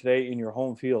front of you today in your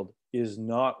home field is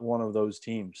not one of those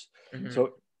teams. Mm-hmm.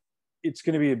 So it's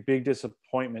going to be a big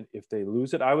disappointment if they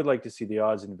lose it. I would like to see the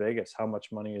odds in Vegas, how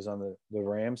much money is on the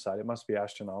Rams side. It must be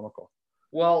astronomical.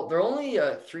 Well, they're only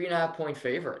a 3.5-point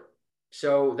favorite.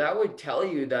 So that would tell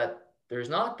you that there's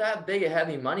not that big a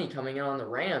heavy money coming in on the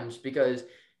Rams, because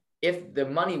if the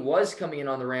money was coming in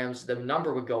on the Rams, the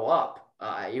number would go up.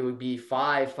 It would be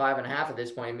 5.5 at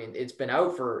this point. I mean, it's been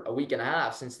out for a week and a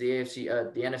half since the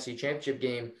NFC Championship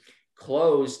game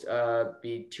closed.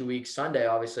 Be 2 weeks Sunday,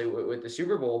 obviously with the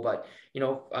Super Bowl, but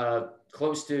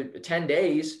close to 10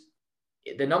 days,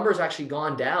 the number's actually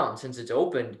gone down since it's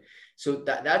opened. So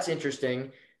that's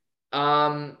interesting.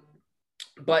 But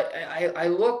I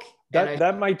look.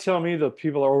 That might tell me that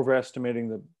people are overestimating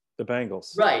the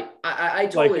Bengals. Right. I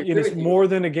totally agree with you. More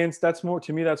than against. That's more,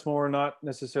 to me, that's more not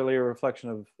necessarily a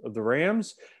reflection of the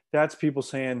Rams. That's people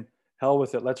saying, hell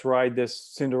with it. Let's ride this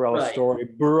Cinderella story.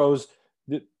 Burrows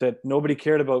that nobody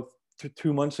cared about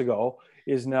 2 months ago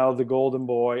is now the golden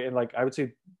boy. And like, I would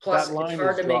say, plus that line it's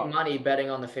hard to make money betting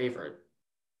on the favorite.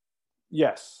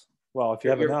 Yes. Well, if you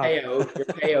have your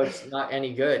payout's not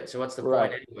any good. So what's the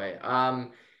point anyway?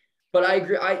 But I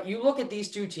agree. You look at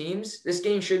these two teams, this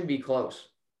game shouldn't be close.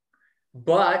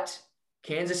 But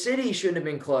Kansas City shouldn't have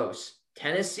been close.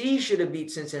 Tennessee should have beat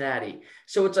Cincinnati.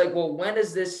 So it's like, well, when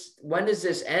does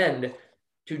this end?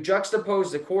 To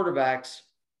juxtapose the quarterbacks,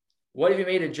 what have you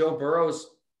made of Joe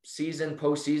Burrow's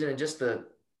postseason, and just the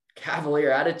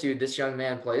cavalier attitude this young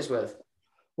man plays with?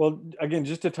 Well, again,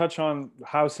 just to touch on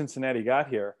how Cincinnati got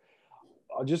here,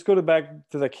 I'll just go back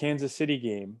to the Kansas City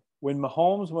game. When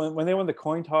Mahomes, when they won the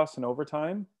coin toss in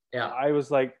overtime, I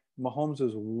was like, Mahomes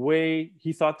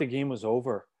he thought the game was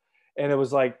over. And it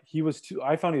was like,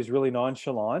 I found he was really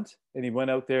nonchalant, and he went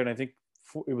out there, and I think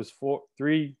it was 4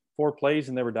 plays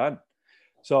and they were done.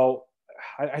 So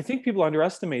I think people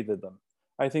underestimated them.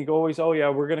 I think always,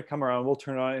 we're going to come around, we'll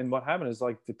turn on. And what happened is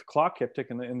like the clock kept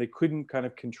ticking and they couldn't kind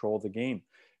of control the game.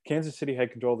 Kansas City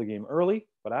had control of the game early,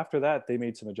 but after that, they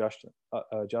made some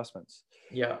adjustments.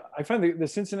 Yeah. I find the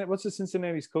Cincinnati, what's the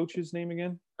Cincinnati's coach's name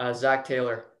again? Zach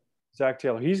Taylor. Zach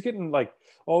Taylor. He's getting like,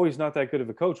 he's not that good of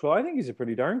a coach. Well, I think he's a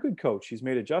pretty darn good coach. He's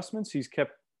made adjustments. He's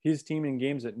kept his team in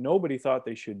games that nobody thought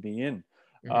they should be in,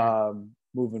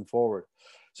 moving forward.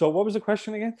 So what was the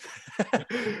question again?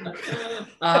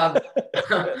 What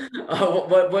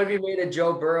have you made of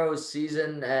Joe Burrow's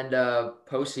season and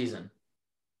postseason?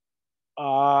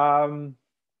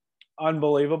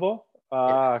 Unbelievable.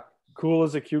 Cool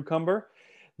as a cucumber.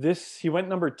 He went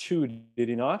number 2, did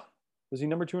he not? Was he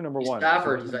number 2 or number 1?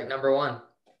 Stafford, he's like number 1.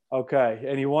 Okay,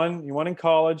 and he won in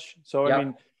college. So yep. I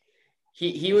mean,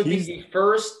 He would be the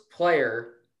first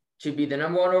player to be the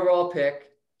number 1 overall pick,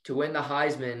 to win the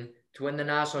Heisman, to win the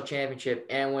national championship,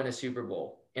 and win a Super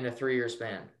Bowl in a 3-year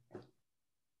span.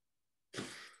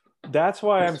 That's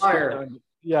why I'm scared.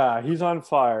 Yeah, he's on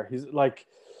fire. He's like,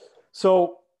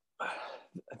 so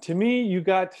to me, you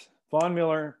got Von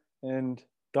Miller and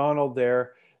Donald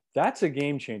there. That's a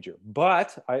game changer.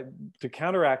 But to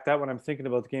counteract that, when I'm thinking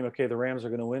about the game, okay, the Rams are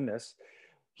going to win this.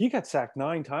 He got sacked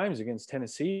 9 times against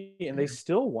Tennessee, and they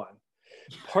still won.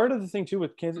 Part of the thing too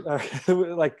with Kansas,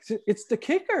 like it's the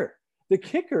kicker. The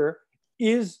kicker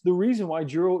is the reason why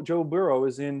Joe Burrow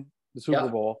is in the Super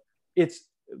Bowl. It's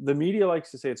the media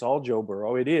likes to say it's all Joe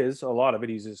Burrow. It is a lot of it.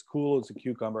 He's as cool as a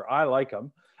cucumber. I like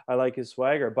him. I like his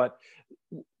swagger. But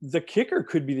the kicker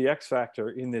could be the X factor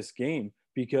in this game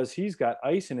because he's got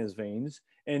ice in his veins,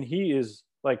 and he is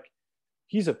like,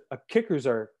 kickers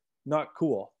are not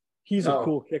cool. He's a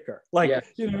cool kicker. Like,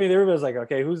 you know what I mean? Everybody's like,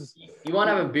 okay, who's... You want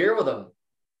to have a beer with him.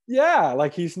 Yeah,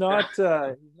 like he's not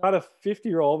a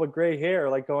 50-year-old with gray hair,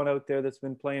 like going out there that's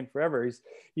been playing forever.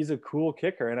 He's a cool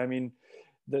kicker. And I mean,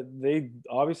 they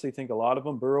obviously think a lot of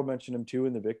him. Burrow mentioned him too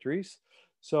in the victories.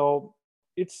 So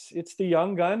it's the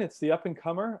young gun. It's the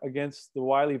up-and-comer against the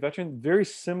wily veteran. Very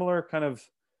similar kind of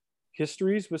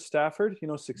histories with Stafford. You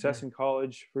know, success in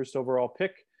college, first overall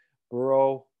pick.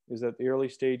 Burrow is at the early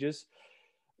stages.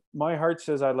 My heart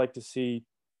says I'd like to see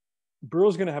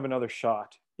Burrow's going to have another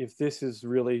shot if this is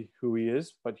really who he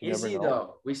is, but you never know.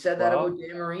 Though? We said that about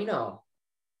Dan Marino.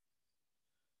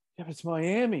 Yeah, but it's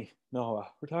Miami. No,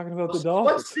 we're talking about the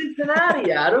Dolphins. What's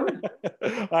Cincinnati, Adam?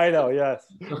 I know, yes.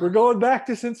 We're going back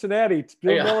to Cincinnati.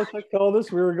 Bill Belichick told us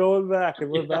we were going back,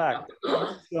 and we're back.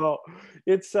 So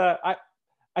it's, I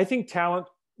think talent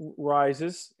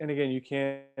rises. And again, you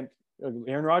can't,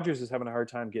 Aaron Rodgers is having a hard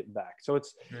time getting back. So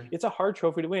it's a hard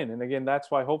trophy to win. And again, that's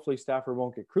why hopefully Stafford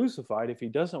won't get crucified if he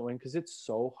doesn't win, because it's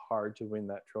so hard to win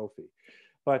that trophy.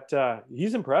 But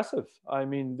he's impressive. I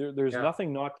mean, there's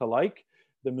nothing not to like.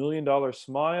 The $1 million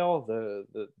smile,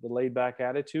 the laid back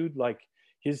attitude, like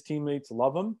his teammates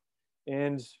love him.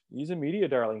 And he's a media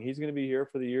darling. He's going to be here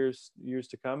for the years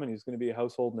to come, and he's going to be a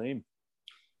household name.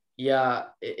 Yeah,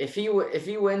 if he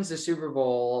wins the Super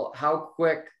Bowl, how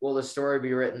quick will the story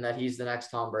be written that he's the next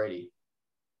Tom Brady?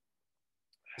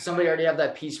 Somebody already have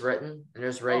that piece written and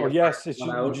just ready. Oh yes,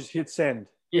 you just hit send.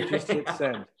 Just hit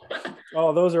send.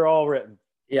 Oh, those are all written.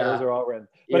 Yeah, those are all written.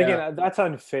 But again, that's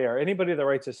unfair. Anybody that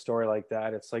writes a story like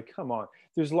that, it's like, come on.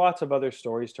 There's lots of other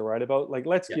stories to write about. Like,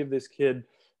 let's give this kid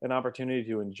an opportunity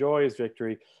to enjoy his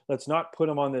victory. Let's not put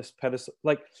him on this pedestal.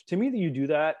 Like, to me, that you do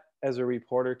that as a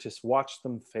reporter to watch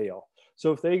them fail.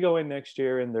 So if they go in next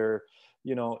year and they're,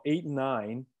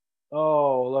 8-9,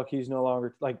 oh, look, he's no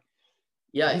longer like.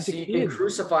 Yeah, so you can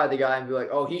crucify the guy and be like,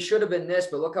 oh, he should have been this,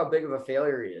 but look how big of a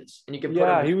failure he is. And you can put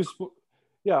him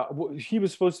he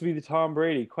was supposed to be the Tom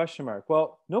Brady ?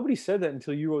 Well, nobody said that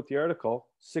until you wrote the article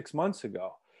 6 months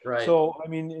ago. Right. So, I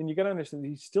mean, and you got to understand,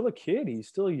 he's still a kid. He's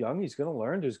still young. He's going to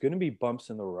learn. There's going to be bumps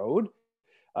in the road.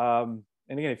 And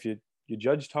again, if you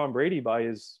judge Tom Brady by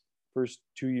his first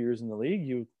 2 years in the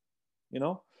league,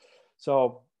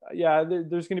 so yeah,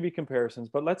 there's going to be comparisons,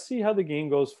 but let's see how the game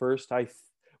goes first.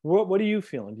 What are you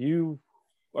feeling?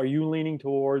 Are you leaning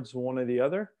towards one or the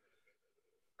other?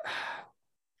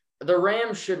 The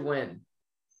Rams should win.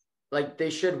 Like, they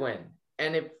should win.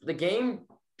 And if the game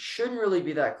shouldn't really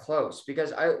be that close,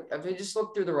 because if I just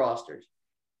look through the rosters,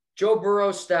 Joe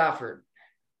Burrow, Stafford,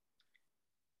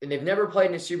 and they've never played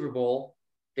in a Super Bowl.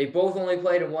 They both only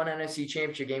played in one NFC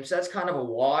championship game. So that's kind of a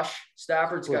wash.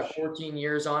 Stafford's got 14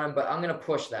 years on him, but I'm going to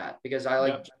push that because I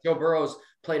like Joe Burrow's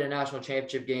played a national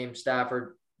championship game.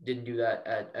 Stafford didn't do that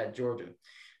at Georgia.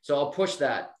 So I'll push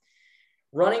that.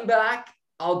 Running back,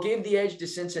 I'll give the edge to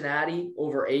Cincinnati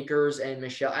over Akers and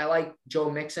Michelle. I like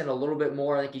Joe Mixon a little bit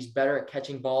more. I think he's better at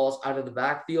catching balls out of the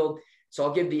backfield. So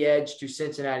I'll give the edge to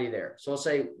Cincinnati there. So I'll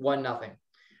say 1-0.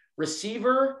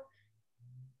 Receiver,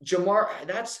 Jamar,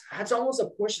 that's almost a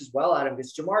push as well at him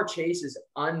because Jamar Chase is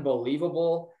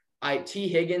unbelievable. T.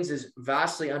 Higgins is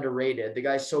vastly underrated. The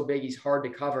guy's so big, he's hard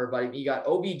to cover. But you got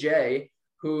OBJ,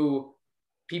 who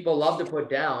people love to put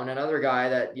down. Another guy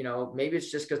that, maybe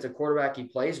it's just because the quarterback he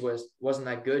plays wasn't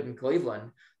that good in Cleveland.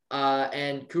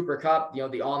 And Cooper Kupp, the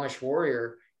Amish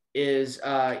warrior, is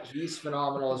he's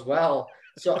phenomenal as well.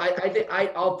 So I think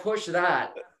I'll push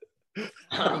that.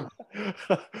 I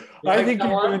think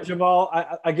you're doing Jamal.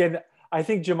 I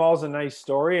think Jamal's a nice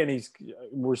story, and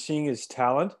we're seeing his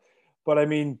talent. But I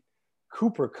mean,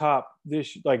 Cooper Kupp,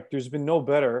 there's been no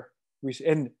better,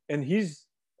 and he's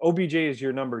OBJ is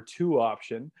your number 2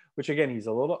 option, which again, he's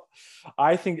a little,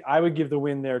 I think I would give the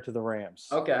win there to the Rams.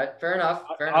 Okay, fair enough.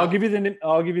 I'll give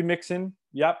you Mixon.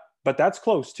 Yep. But that's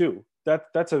close too.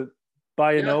 That's a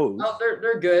by a nose. No,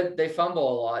 they're good. They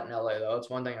fumble a lot in LA though. It's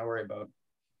one thing I worry about.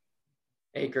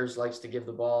 Akers likes to give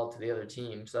the ball to the other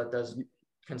team, so that does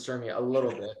concern me a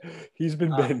little bit. He's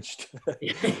been benched.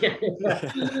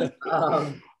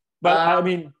 But I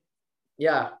mean,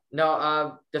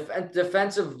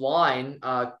 defensive line,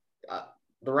 the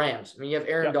Rams. I mean, you have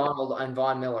Aaron Donald and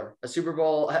Von Miller, a Super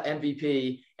Bowl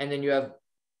MVP, and then you have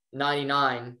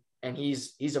 99, and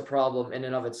he's a problem in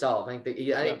and of itself. I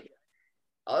think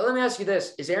let me ask you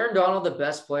this: is Aaron Donald the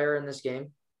best player in this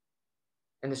game,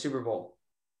 in the Super Bowl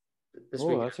this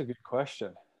week? That's a good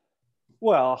question.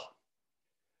 Well,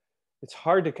 it's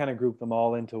hard to kind of group them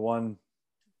all into one.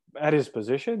 At his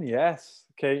position, yes.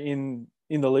 Okay, in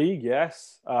the league,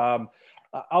 yes.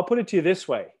 I'll put it to you this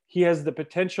way: he has the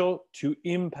potential to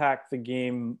impact the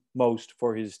game most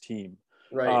for his team,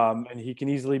 right? And he can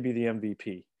easily be the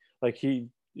MVP. Like it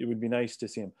would be nice to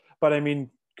see him. But I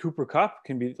mean, Cooper Kupp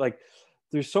can be like.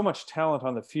 There's so much talent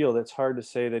on the field. It's hard to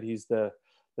say that he's the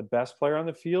best player on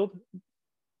the field.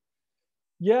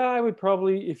 Yeah, I would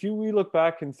probably, if we look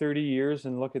back in 30 years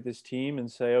and look at this team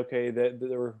and say, okay,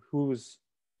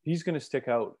 he's going to stick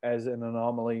out as an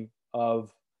anomaly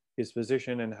of his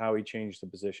position and how he changed the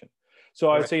position. So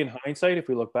I would say in hindsight, if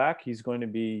we look back, he's going to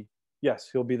be, yes,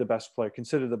 he'll be the best player,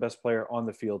 considered the best player on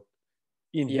the field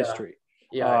in history.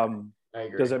 Yeah, I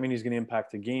agree. Does that mean he's going to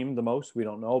impact the game the most? We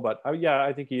don't know, but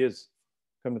I think he is.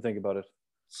 Come to think about it.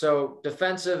 So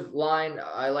defensive line,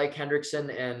 I like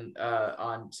Hendrickson and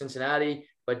on Cincinnati,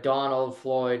 but Donald,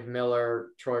 Floyd, Miller,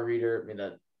 Troy Reeder, I mean,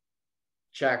 the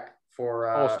check for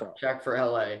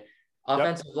LA.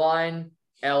 Offensive line,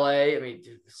 LA, I mean,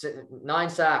 9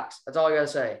 sacks. That's all I got to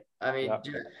say. I mean,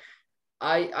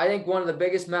 I think one of the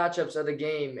biggest matchups of the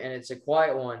game, and it's a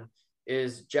quiet one,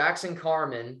 is Jackson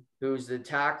Carman, who's the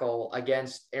tackle,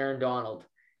 against Aaron Donald.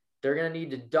 They're going to need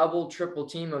to double, triple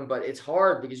team him, but it's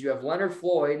hard because you have Leonard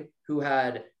Floyd, who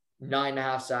had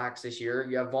 9.5 sacks this year.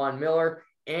 You have Von Miller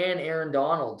and Aaron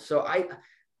Donald. So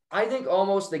I think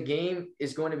almost the game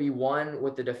is going to be won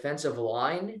with the defensive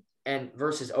line and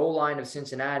versus O-line of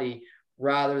Cincinnati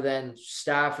rather than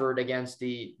Stafford against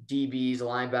the DBs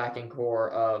linebacking core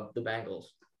of the Bengals.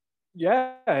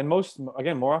 Yeah, and more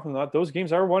often than not, those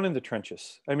games are won in the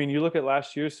trenches. I mean, you look at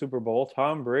last year's Super Bowl,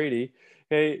 Tom Brady.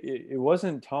 Hey, it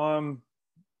wasn't Tom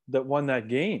that won that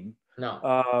game.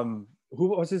 No. Who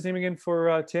was his name again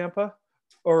for Tampa?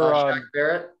 Shaq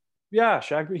Barrett. Yeah,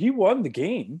 Shaq. He won the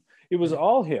game. It was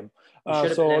all him. He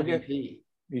should have been MVP.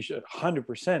 He should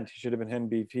 100%. He should have been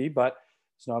MVP, but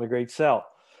it's not a great sell.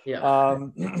 Yeah.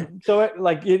 So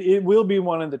it will be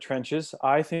one in the trenches.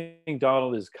 I think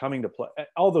Donald is coming to play.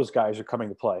 All those guys are coming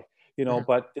to play,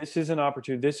 but this is an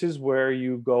opportunity. This is where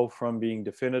you go from being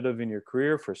definitive in your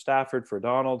career for Stafford, for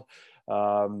Donald.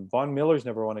 Von Miller's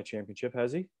never won a championship,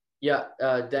 has he? Yeah.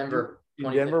 Denver.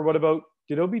 In Denver. What about,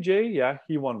 did OBJ? Yeah.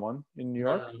 He won one in New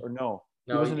York or no?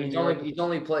 No, he's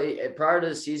only played prior to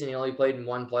the season. He only played in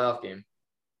one playoff game.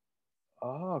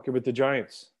 Oh, okay. With the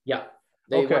Giants. Yeah.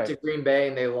 They went to Green Bay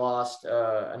and they lost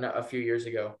a few years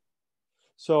ago.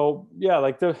 So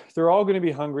yeah, they're all going to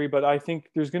be hungry, but I think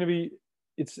there's going to be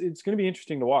it's going to be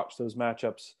interesting to watch those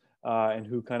matchups and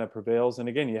who kind of prevails. And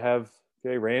again, you have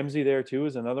Ramsey there too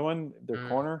is another one. Their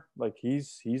corner,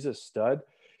 he's a stud.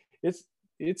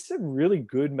 It's a really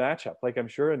good matchup. I'm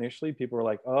sure initially people were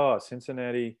like, oh,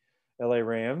 Cincinnati, LA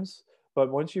Rams,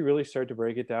 but once you really start to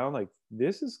break it down,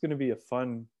 this is going to be a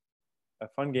fun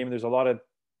game. There's a lot of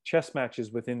chess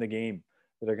matches within the game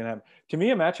that are going to happen. To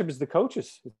me, a matchup is the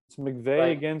coaches. It's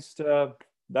McVay against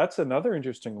that's another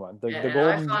interesting one. The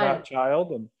golden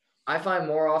child. And I find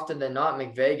more often than not,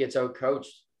 McVay gets out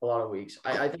coached a lot of weeks.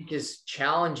 I think his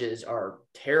challenges are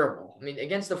terrible. I mean,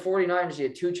 against the 49ers, he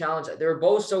had 2 challenges. They were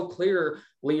both so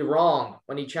clearly wrong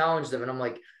when he challenged them. And I'm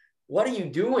like, what are you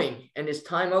doing? And his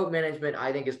timeout management,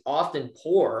 I think, is often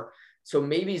poor. So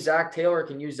maybe Zach Taylor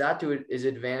can use that to his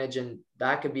advantage, and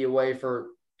that could be a way for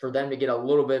them to get a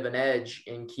little bit of an edge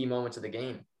in key moments of the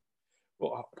game.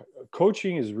 Well,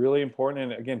 coaching is really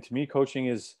important. And again, to me, coaching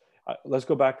is, let's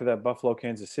go back to that Buffalo,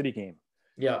 Kansas City game.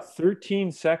 Yeah.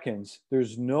 13 seconds.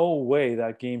 There's no way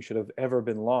that game should have ever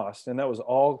been lost. And that was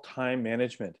all time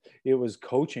management. It was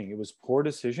coaching. It was poor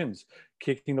decisions,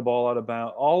 kicking the ball out of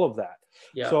bounds, all of that.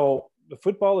 Yeah. So the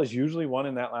football is usually won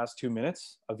in that last 2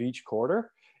 minutes of each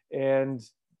quarter. And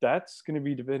that's going to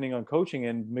be depending on coaching.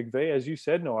 And McVay, as you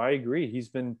said, no, I agree. He's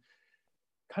been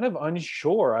kind of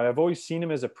unsure. I've always seen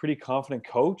him as a pretty confident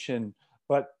coach,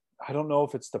 but I don't know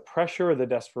if it's the pressure or the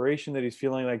desperation that he's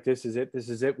feeling like this is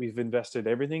it. We've invested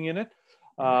everything in it.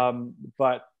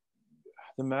 But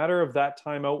the matter of that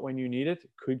timeout when you need it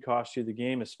could cost you the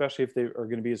game, especially if they are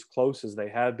going to be as close as they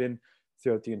have been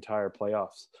throughout the entire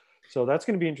playoffs. So that's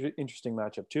going to be an interesting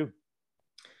matchup too.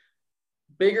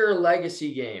 Bigger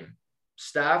legacy game,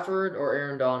 Stafford or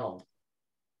Aaron Donald?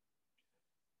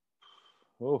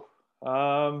 Oh,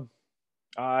 I'm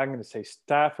going to say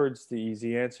Stafford's the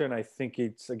easy answer, and I think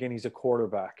he's a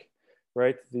quarterback,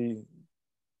 right?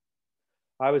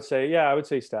 I would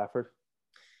say Stafford.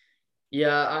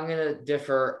 Yeah, I'm going to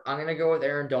differ. I'm going to go with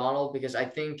Aaron Donald because I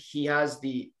think he has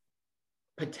the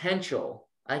potential.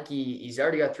 I think he's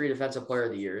already got 3 Defensive Player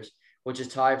of the Years, which is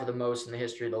tied for the most in the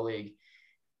history of the league.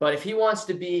 But if he wants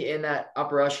to be in that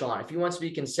upper echelon, if he wants to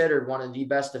be considered one of the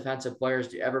best defensive players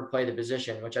to ever play the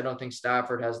position, which I don't think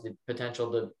Stafford has the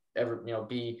potential to ever,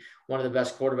 be one of the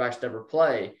best quarterbacks to ever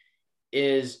play,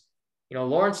 is,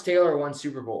 Lawrence Taylor won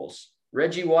Super Bowls.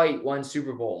 Reggie White won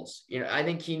Super Bowls. I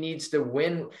think he needs to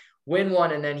win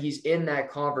one, and then he's in that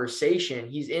conversation.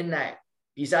 He's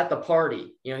at the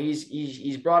party.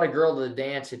 He's brought a girl to the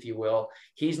dance, if you will.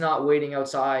 He's not waiting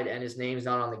outside and his name's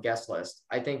not on the guest list.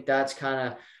 I think that's kind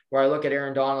of where I look at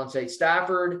Aaron Donald and say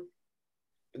Stafford,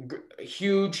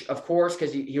 huge, of course,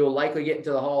 because he will likely get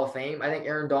into the Hall of Fame. I think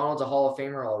Aaron Donald's a Hall of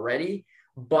Famer already,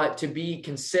 but to be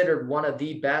considered one of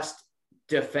the best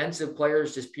defensive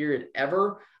players this period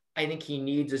ever, I think he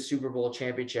needs a Super Bowl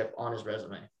championship on his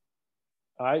resume.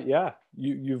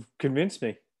 You've convinced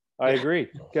me. I agree.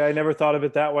 I never thought of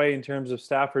it that way in terms of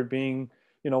Stafford being,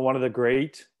 one of the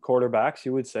great quarterbacks.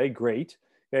 You would say great,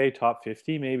 top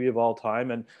 50 maybe of all time,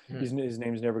 and his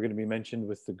name's never going to be mentioned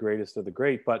with the greatest of the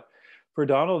great. But for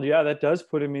Donald, that does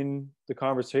put him in the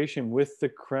conversation with the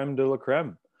creme de la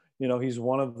creme. He's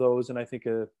one of those, and I think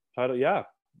a title. Yeah,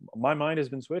 my mind has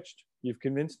been switched. You've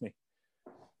convinced me.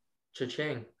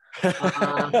 Cha-ching.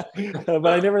 But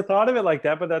I never thought of it like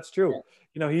that, but that's true.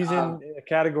 He's in a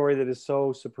category that is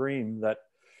so supreme that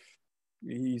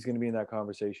he's going to be in that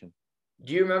conversation.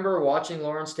 Do you remember watching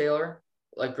Lawrence Taylor,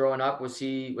 like growing up? Was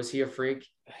he a freak?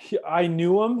 I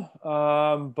knew him,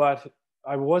 but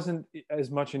I wasn't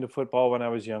as much into football when I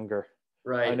was younger.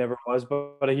 Right. I never was,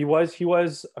 but he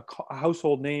was a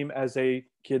household name as a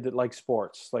kid that liked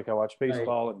sports. Like I watched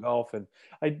baseball and golf, and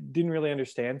I didn't really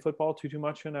understand football too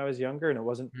much when I was younger, and it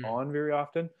wasn't on very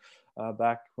often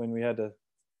back when we had to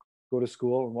go to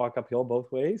school and walk uphill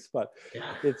both ways. But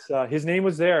it's his name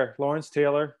was there, Lawrence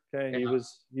Taylor. Okay,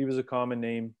 he was a common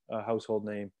name, a household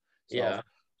name. So.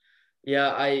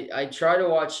 Yeah. I try to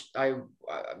watch.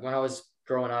 When I was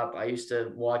growing up, I used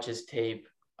to watch his tape.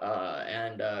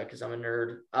 And because I'm a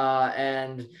nerd,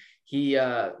 and he,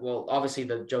 obviously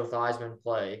the Joe Theismann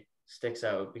play sticks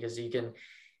out because you can,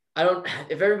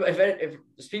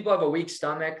 if people have a weak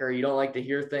stomach or you don't like to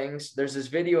hear things, there's this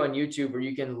video on YouTube where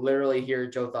you can literally hear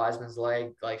Joe Theismann's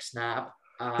leg like snap.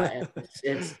 And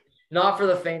it's not for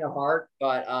the faint of heart,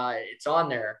 but it's on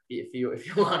there if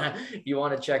you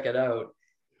want to check it out.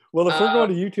 Well, if we're going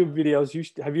to YouTube videos,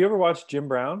 have you ever watched Jim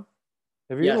Brown?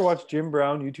 Have you ever watched Jim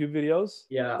Brown YouTube videos?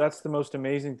 Yeah. That's the most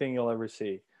amazing thing you'll ever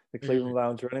see. The Cleveland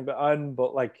Browns running,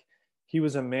 but like he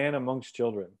was a man amongst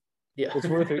children. Yeah.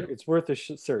 It's worth a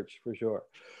search for sure.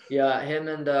 Yeah. Him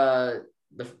and the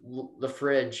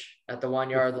fridge at the 1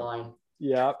 yard line.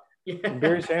 Yeah. And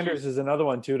Barry Sanders is another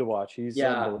one too to watch. He's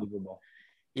unbelievable.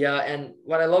 Yeah. And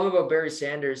what I love about Barry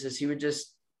Sanders is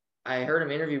I heard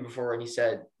him interview before and he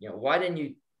said, why didn't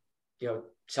you,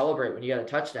 celebrate when you got a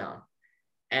touchdown?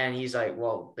 And he's like,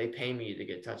 well, they pay me to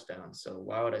get touchdowns, so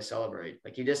why would I celebrate?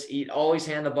 Like he'd always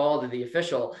hand the ball to the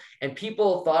official. And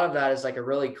people thought of that as like a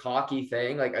really cocky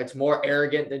thing. Like it's more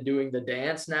arrogant than doing the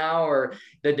dance now or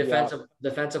the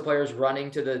defensive players running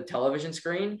to the television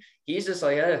screen. He's just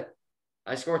like,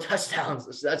 I score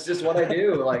touchdowns. That's just what I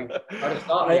do. Like, how to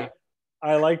stop me?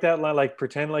 I like that line, like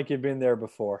pretend like you've been there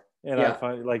before. And I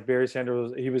find like Barry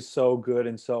Sanders, he was so good.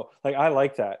 And so like, I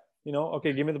like that.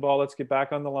 Okay, give me the ball. Let's get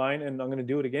back on the line, and I'm going to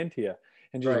do it again to you,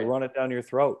 and just run it down your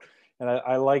throat. And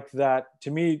I like that. To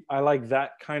me, I like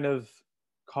that kind of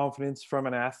confidence from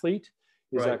an athlete.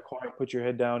 Is that quiet, put your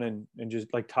head down, and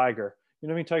just like Tiger. You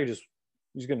know what I mean? Tiger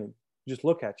he's going to just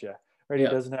look at you, right? Yeah.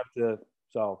 He doesn't have to.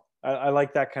 So I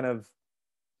like that kind of,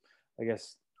 I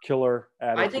guess, killer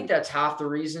attitude. I think that's half the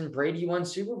reason Brady won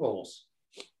Super Bowls.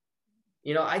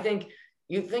 I think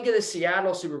you think of the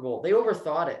Seattle Super Bowl. They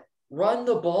overthought it. Run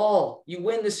the ball. You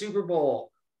win the Super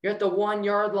Bowl. You're at the 1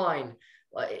 yard line.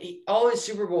 Like all his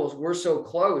Super Bowls were so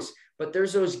close, but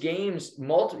there's those games,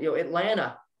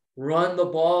 Atlanta, run the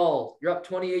ball. You're up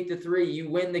 28-3. You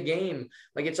win the game.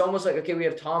 Like it's almost like, okay, we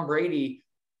have Tom Brady.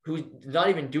 who's not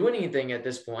even doing anything at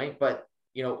this point, but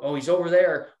oh, he's over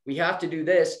there. We have to do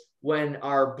this, when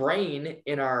our brain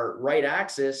in our right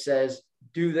axis says,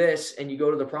 do this, and you go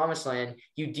to the promised land,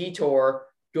 you detour,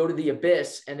 go to the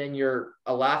abyss, and then you're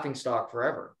a laughing stock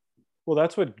forever. Well,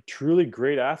 that's what truly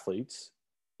great athletes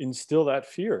instill, that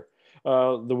fear.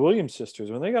 The Williams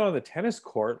sisters, when they got on the tennis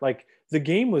court, like the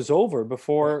game was over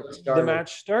before the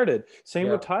match started. Same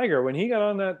with Tiger. When he got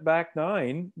on that back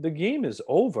nine, the game is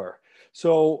over.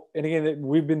 So, and again,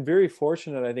 we've been very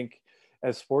fortunate, I think,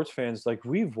 as sports fans. Like,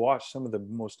 we've watched some of the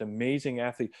most amazing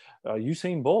athletes.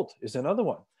 Usain Bolt is another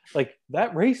one. Like,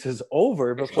 that race is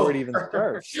over before it even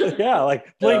starts. Yeah,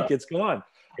 like blink, it's gone.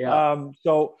 Yeah.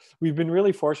 So we've been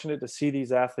really fortunate to see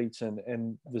these athletes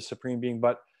and the supreme being,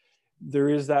 but there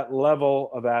is that level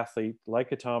of athlete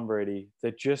like a Tom Brady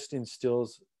that just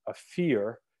instills a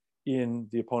fear in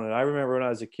the opponent. I remember when I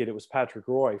was a kid, it was Patrick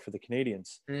Roy for the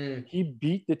Canadians. He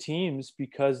beat the teams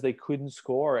because they couldn't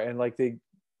score, and like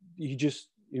he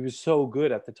was so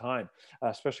good at the time,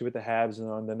 especially with the Habs and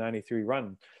on the 93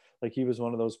 run. Like, he was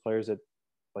one of those players that,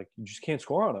 like, you just can't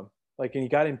score on him. Like, and he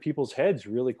got in people's heads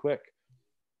really quick.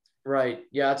 Right.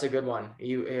 Yeah, that's a good one.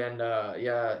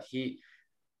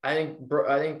 I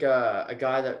think a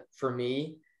guy that, for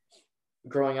me,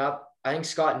 growing up, I think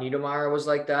Scott Niedermayer was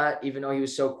like that, even though he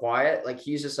was so quiet. Like,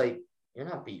 he's just like, you're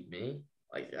not beating me.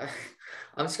 Like,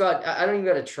 I'm Scott. I don't even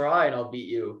got to try, and I'll beat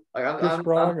you. Like, I'm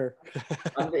stronger.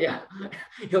 Yeah,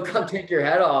 he'll come take your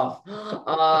head off.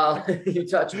 You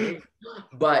touch me.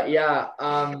 But yeah,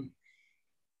 I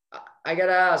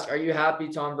gotta ask, are you happy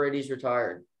Tom Brady's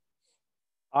retired?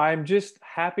 I'm just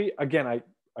happy. Again, I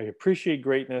appreciate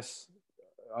greatness.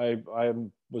 I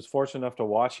was fortunate enough to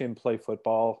watch him play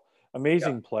football.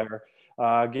 Amazing player.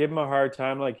 Gave him a hard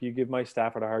time, like you give Mike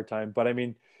Stafford a hard time. But I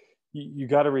mean, you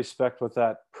got to respect what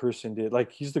that person did.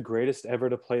 Like, he's the greatest ever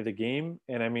to play the game.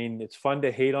 And I mean, it's fun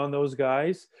to hate on those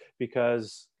guys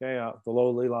because the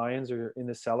lowly lions are in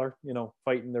the cellar,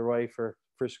 fighting their way for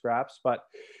scraps. But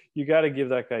you got to give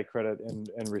that guy credit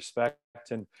and respect.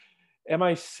 And am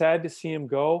I sad to see him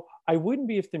go? I wouldn't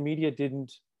be if the media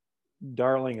didn't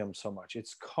darling him so much.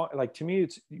 It's like, to me,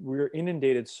 we're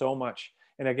inundated so much.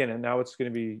 And again, and now it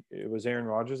was Aaron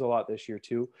Rodgers a lot this year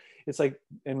too. It's like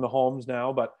in Mahomes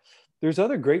now, but there's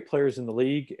other great players in the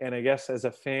league. And I guess as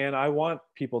a fan, I want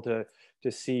people to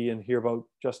see and hear about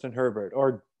Justin Herbert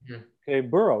or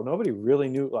Burrow. Nobody really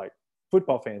knew, like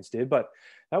football fans did, but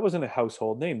that wasn't a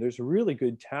household name. There's really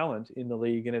good talent in the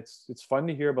league, and it's fun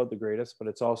to hear about the greatest, but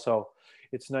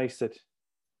it's nice that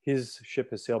his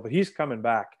ship has sailed, but he's coming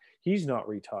back. He's not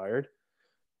retired.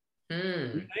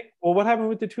 Well, what happened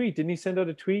with the tweet? Didn't he send out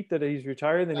a tweet that he's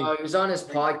retired? Then he was on his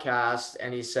podcast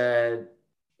and he said,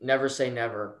 "Never say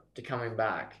never to coming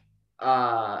back."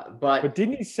 But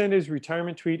didn't he send his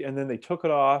retirement tweet and then they took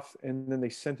it off and then they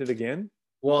sent it again?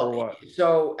 Well,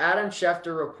 so Adam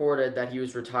Schefter reported that he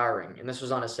was retiring, and this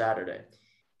was on a Saturday.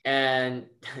 And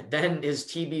then his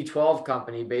TB12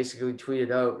 company basically tweeted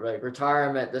out, like,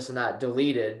 retirement, this and that,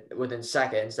 deleted within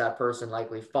seconds. That person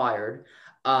likely fired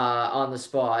on the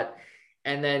spot.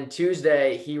 And then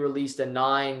Tuesday, he released a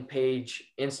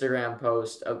 9-page Instagram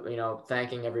post of,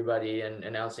 thanking everybody and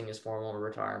announcing his formal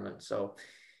retirement. So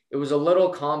it was a little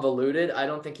convoluted. I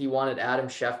don't think he wanted Adam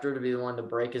Schefter to be the one to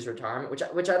break his retirement,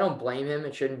 which I don't blame him.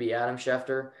 It shouldn't be Adam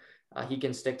Schefter. He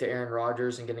can stick to Aaron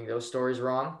Rodgers and getting those stories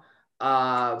wrong.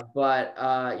 I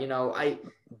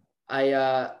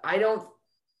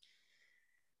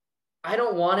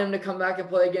don't want him to come back and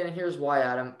play again. And here's why,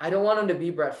 Adam. I don't want him to be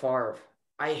Brett Favre.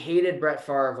 I hated Brett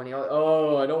Favre when I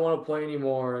don't want to play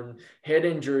anymore, and head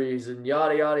injuries and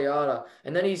yada, yada, yada.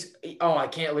 And then I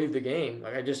can't leave the game.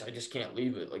 Like, I just can't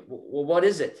leave it. Like, well, what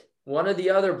is it? One or the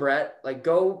other, Brett. Like,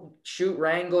 go shoot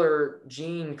Wrangler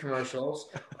jean commercials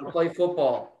or play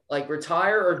football. Like,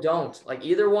 retire or don't. Like,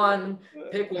 either one,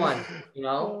 pick one,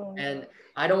 And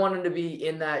I don't want him to be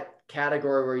in that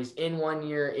category where he's in 1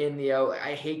 year, in the out.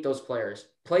 I hate those players.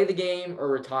 Play the game or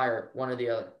retire, one or the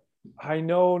other. I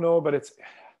know, but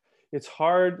it's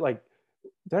hard. Like,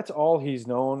 that's all he's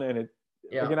known. And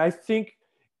again, I think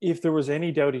if there was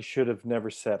any doubt, he should have never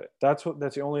said it. That's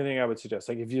the only thing I would suggest.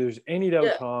 Like, if there's any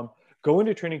doubt, Tom, go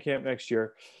into training camp next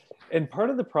year. And part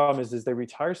of the problem is they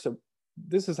retire. So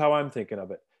this is how I'm thinking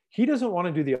of it. He doesn't want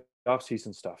to do the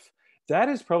off-season stuff. That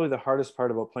is probably the hardest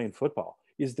part about playing football,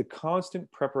 is the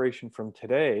constant preparation from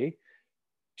today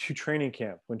to training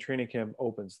camp, when training camp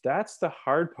opens. That's the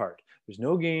hard part. There's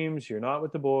no games. You're not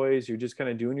with the boys. You're just kind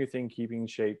of doing your thing, keeping in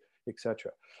shape,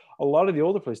 etc. A lot of the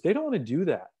older players, they don't want to do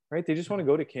that, right? They just want to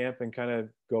go to camp and kind of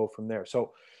go from there.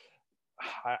 So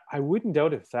I wouldn't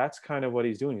doubt if that's kind of what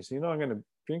he's doing. He's, I'm going to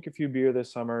drink a few beer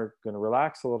this summer, going to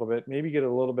relax a little bit, maybe get a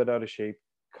little bit out of shape.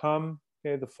 Come,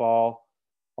 okay, the fall,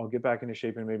 I'll get back into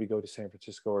shape and maybe go to San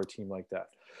Francisco or a team like that.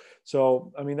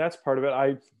 So, I mean, that's part of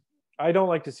it. I don't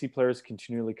like to see players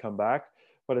continually come back,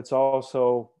 but it's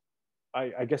also,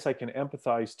 I guess I can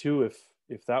empathize too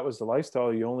if that was the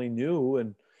lifestyle you only knew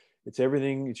and it's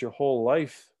everything, it's your whole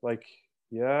life. Like,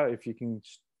 yeah, if you can,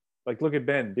 like, look at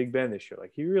Big Ben this year.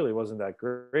 Like, he really wasn't that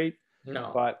great,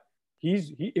 No. but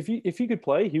if he could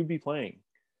play, he would be playing,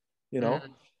 you know. Mhm.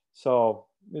 So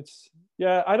it's,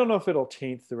 yeah, I don't know if it'll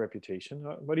taint the reputation.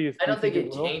 What do you, I do you don't think think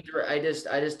it it will? changed.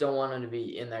 I just don't want him to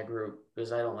be in that group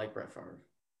because I don't like Brett Favre,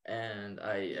 and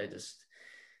I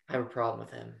have a problem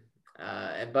with him.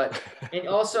 And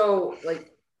also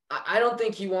like I don't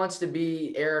think he wants to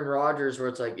be Aaron Rodgers, where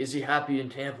it's like, is he happy in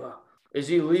Tampa? Is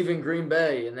he leaving Green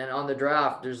Bay? And then on the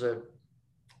draft, there's a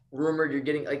rumored you're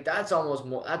getting like that's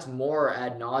more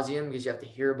ad nauseum because you have to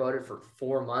hear about it for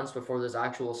 4 months before there's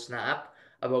actual snap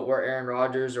about where Aaron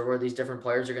Rodgers or where these different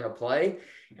players are going to play.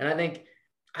 And I think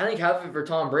half of it for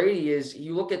Tom Brady is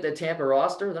you look at the Tampa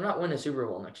roster, they're not winning a Super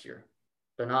Bowl next year.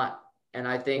 They're not. And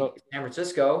I think Well, San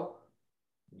Francisco,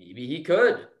 maybe he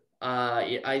could.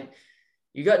 I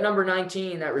You got number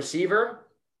 19, that receiver.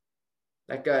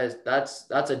 That guy's that's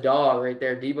a dog right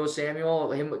there. Debo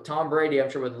Samuel, him with Tom Brady, I'm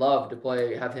sure would love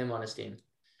to have him on his team.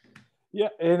 yeah,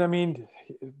 and I mean,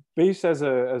 based as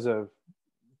a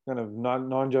kind of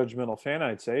non-judgmental fan,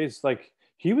 I'd say it's like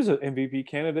he was an MVP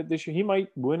candidate this year. He might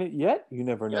win it yet. You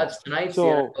never Yeah, know. it's tonight's the So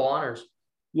NFL honors.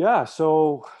 yeah,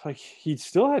 so like he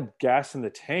still had gas in the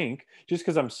tank. Just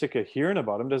because I'm sick of hearing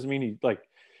about him doesn't mean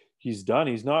he's done.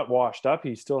 He's not washed up.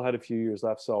 He still had a few years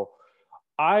left. So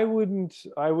I wouldn't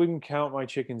count my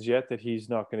chickens yet that he's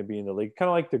not going to be in the league. Kind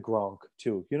of like the Gronk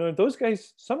too. You know, those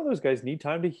guys, some of those guys need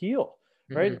time to heal,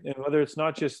 right? Mm-hmm. And whether it's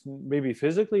not just maybe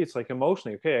physically, it's like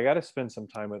emotionally. Okay, I got to spend some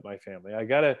time with my family. I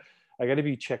gotta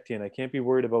be checked in. I can't be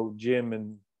worried about gym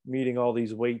and meeting all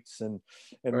these weights and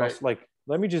Right. must like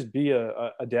let me just be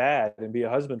a dad and be a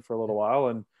husband for a little while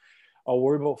and I'll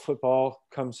worry about football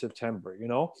come September, you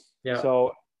know? Yeah.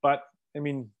 So, but I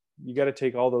mean, you got to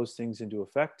take all those things into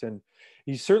effect. And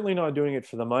he's certainly not doing it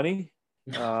for the money.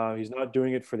 He's not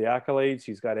doing it for the accolades.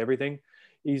 He's got everything.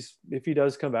 If he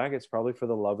does come back, it's probably for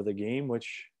the love of the game,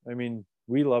 which, I mean,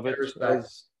 we love Get it respect.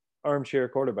 as armchair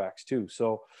quarterbacks too.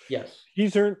 So Yes.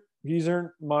 he's earned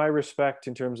my respect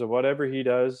in terms of whatever he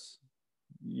does.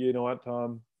 You know what,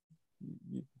 Tom?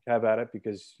 You have at it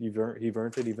because you've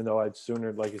earned it. Even though I'd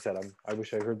sooner, like you said, I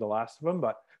wish I heard the last of him.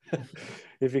 But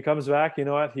if he comes back, you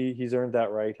know what? He's earned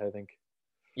that right, I think.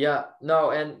 Yeah,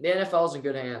 no, and the NFL is in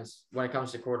good hands when it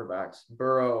comes to quarterbacks.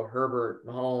 Burrow, Herbert,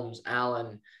 Mahomes,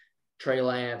 Allen, Trey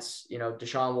Lance,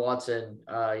 Deshaun Watson.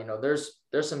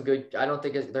 There's some good. I don't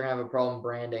think they're gonna have a problem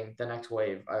branding the next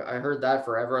wave. I heard that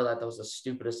forever. That was the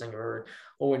stupidest thing I've heard.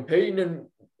 Oh, when Peyton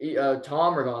and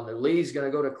Tom are gone, the league's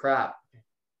gonna go to crap.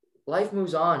 Life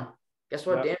moves on. Guess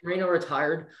what? Yeah. Dan Marino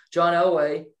retired. John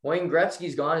Elway, Wayne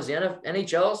Gretzky's gone. Is the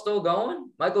NHL still going?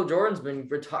 Michael Jordan's been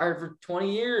retired for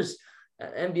 20 years.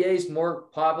 NBA is more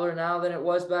popular now than it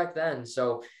was back then.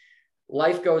 So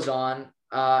life goes on.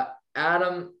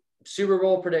 Adam, Super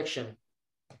Bowl prediction.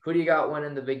 Who do you got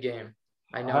winning the big game?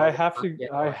 I know. I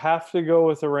have to go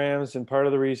with the Rams, and part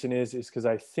of the reason is because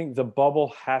I think the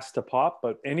bubble has to pop.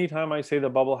 But anytime I say the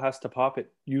bubble has to pop,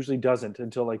 it usually doesn't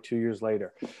until like 2 years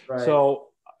later. Right. So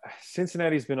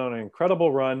Cincinnati's been on an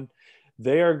incredible run.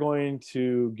 They are going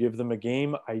to give them a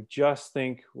game. I just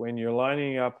think when you're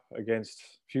lining up against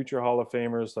future Hall of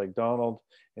Famers like Donald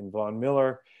and Von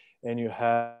Miller, and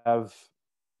I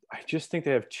just think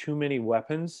they have too many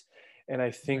weapons. And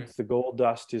I think the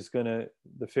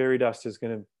fairy dust is going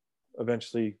to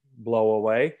eventually blow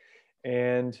away.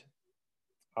 And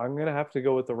I'm going to have to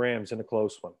go with the Rams in a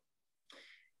close one.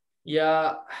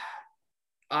 Yeah,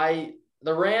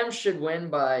 the Rams should win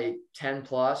by 10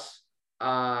 plus.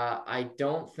 I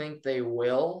don't think they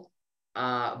will,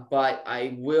 but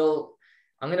I'm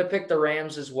going to pick the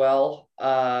Rams as well.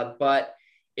 But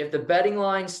if the betting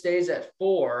line stays at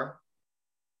 4,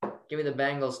 give me the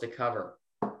Bengals to cover.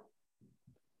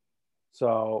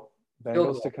 So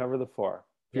Bengals to cover the 4.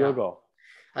 Field goal.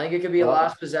 I think it could be a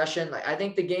last possession. I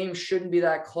think the game shouldn't be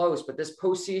that close, but this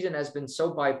postseason has been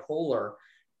so bipolar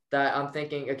that I'm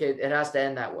thinking, okay, it has to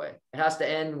end that way. It has to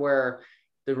end where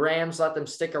the Rams let them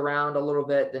stick around a little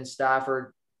bit, then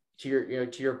Stafford, to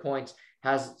your points,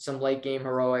 has some late game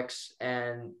heroics,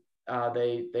 and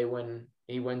they win.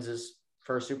 He wins his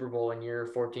first Super Bowl in year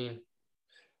 14.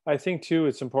 I think too,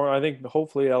 it's important. I think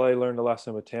hopefully LA learned a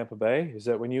lesson with Tampa Bay is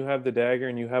that when you have the dagger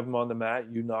and you have them on the mat,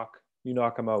 you knock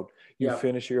them out. You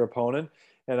finish your opponent.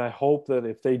 And I hope that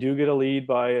if they do get a lead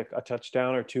by a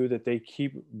touchdown or two, that they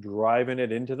keep driving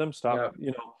it into them. Stop,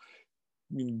 Yeah.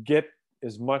 get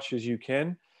as much as you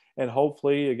can. And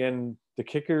hopefully, again, the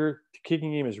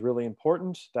kicking game is really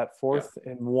important. That Yeah. 4th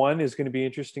and 1 is going to be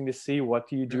interesting to see. What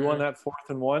do you do on Mhm. that 4th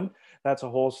and 1? That's a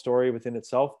whole story within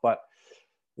itself, but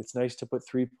it's nice to put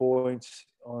 3 points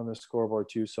on the scoreboard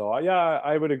too. So yeah,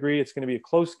 I would agree. It's going to be a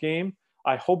close game.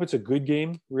 I hope it's a good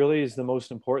game, really is the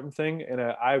most important thing. And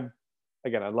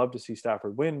again, I'd love to see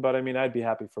Stafford win, but I mean, I'd be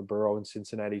happy for Burrow and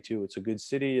Cincinnati too. It's a good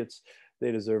city.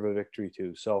 They deserve a victory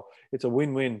too. So it's a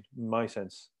win-win in my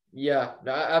sense. Yeah,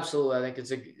 no, absolutely. I think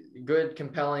it's a good,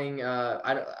 compelling.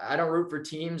 I don't root for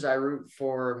teams. I root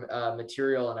for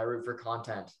material, and I root for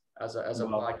content as a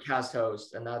Well, podcast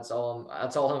host, and that's all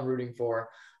I'm rooting for.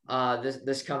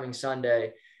 This coming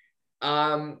Sunday.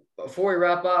 Before we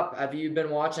wrap up, have you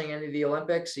been watching any of the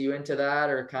Olympics? Are you into that,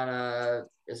 or kind of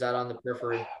is that on the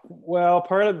periphery? well,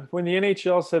 part of when the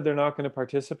NHL said they're not going to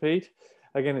participate,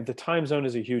 again, the time zone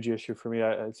is a huge issue for me.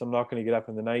 So I'm not going to get up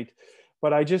in the night,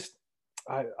 but I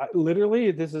literally,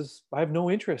 I have no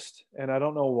interest, and I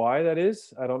don't know why that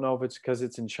is. I don't know if it's because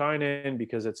it's in China and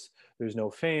because there's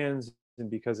no fans and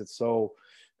because it's so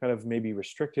kind of maybe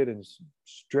restricted and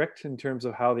strict in terms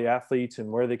of how the athletes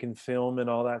and where they can film and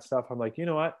all that stuff. I'm like, you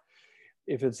know what?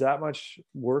 If it's that much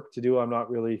work to do, I'm not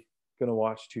really going to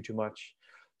watch too much.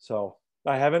 So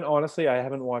honestly, I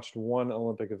haven't watched one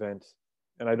Olympic event,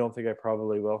 and I don't think I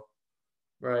probably will.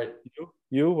 Right.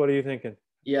 What are you thinking?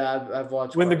 Yeah, I've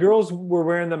watched When the quite. girls were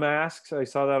wearing the masks, I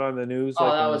saw that on the news. Oh,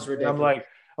 Like, that was and I'm ridiculous. like,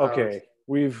 That was okay,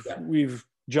 we've yeah. we've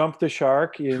jumped the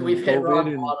shark in We've hit COVID, rock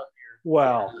and bottom here.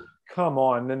 well, come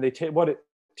on. Then they take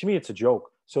to me, it's a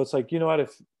joke. So it's like, you know what,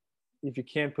 if you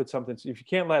can't if you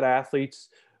can't let athletes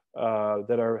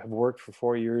that have worked for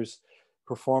 4 years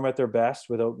perform at their best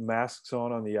without masks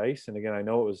on the ice, and again, I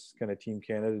know it was kind of Team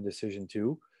Canada decision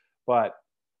too, but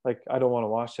like, I don't want to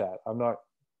watch that.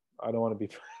 I don't want to be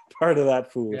part of that Yeah.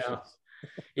 foolishness.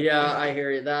 Yeah, I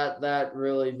hear you. That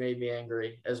really made me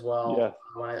angry as Yeah. well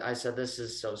when I said this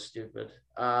is so stupid.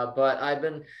 But I've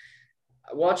been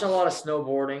watching a lot of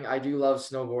snowboarding. I do love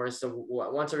snowboarding. So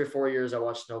once every 4 years, I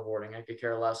watch snowboarding. I could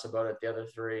care less about it the other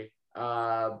three.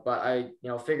 But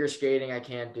figure skating I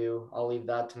can't do. I'll leave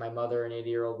that to my mother and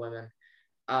 80-year-old women.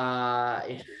 Uh,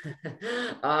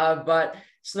 but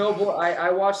snowboard,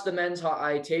 I watched the men's.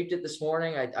 I taped it this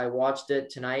morning. I watched it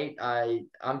tonight.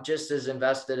 I'm just as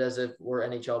invested as if we're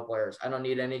NHL players. I don't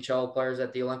need NHL players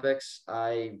at the Olympics.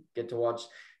 I get to watch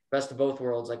best of both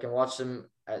worlds. I can watch them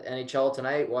at NHL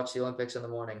tonight. Watch the Olympics in the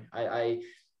morning. I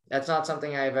that's not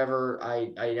something I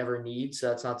ever need. So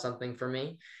that's not something for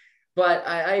me. But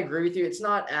I agree with you. It's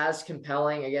not as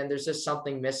compelling. Again, there's just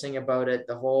something missing about it.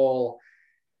 The whole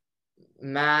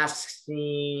mask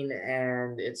scene,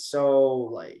 and it's so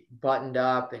like buttoned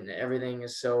up and everything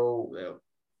is so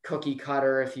cookie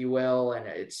cutter, if you will, and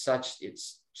it's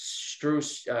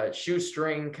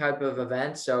shoestring type of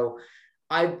event. So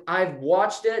I've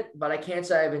watched it, but I can't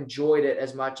say I've enjoyed it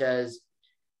as much as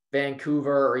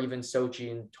Vancouver or even Sochi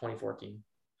in 2014.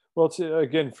 Well, it's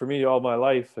again for me all my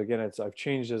life. Again, I've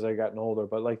changed as I gotten older,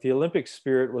 but like the Olympic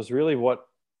spirit was really what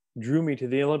drew me to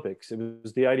the Olympics. It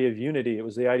was the idea of unity. It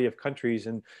was the idea of countries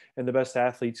and the best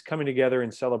athletes coming together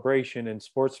in celebration and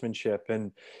sportsmanship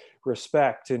and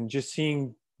respect, and just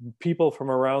seeing people from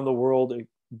around the world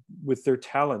with their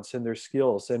talents and their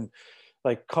skills, and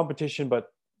like competition, but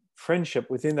friendship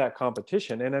within that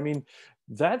competition. And I mean,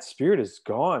 that spirit is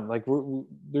gone. Like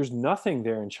there's nothing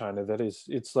there in China that is.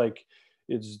 It's like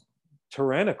it's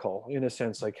tyrannical in a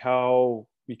sense, like how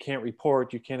you can't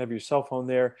report, you can't have your cell phone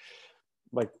there.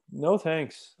 Like, no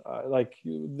thanks. Like,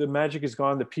 the magic is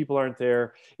gone, the people aren't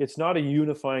there. It's not a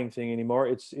unifying thing anymore.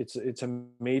 It's a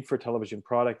made for television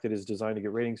product that is designed to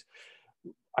get ratings.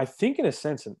 I think in a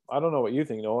sense, and I don't know what you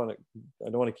think, Noah, and I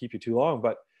don't want to keep you too long,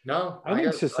 but No, I think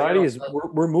I got society all is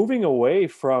we're moving away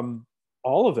from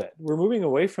all of it. We're moving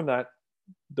away from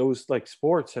those like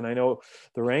sports. And I know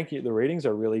the ratings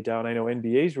are really down. I know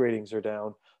NBA's ratings are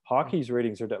down, hockey's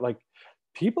ratings are down. Like,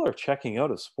 people are checking out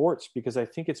of sports because I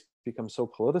think it's become so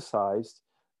politicized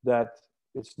that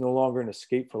it's no longer an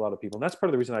escape for a lot of people. And that's part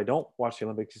of the reason I don't watch the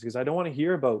Olympics, is because I don't want to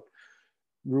hear about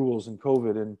rules and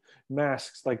COVID and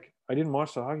masks. Like, I didn't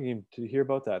watch the hockey game to hear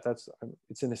about that.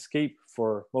 It's an escape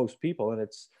for most people, and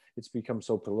it's become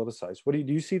so politicized.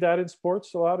 Do you see that in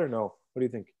sports a lot, or no? What do you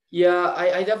think? Yeah,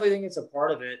 I definitely think it's a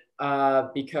part of it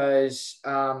because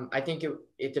I think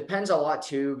it depends a lot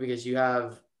too, because you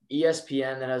have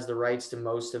ESPN that has the rights to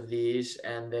most of these,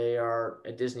 and they are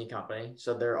a Disney company.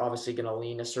 So they're obviously going to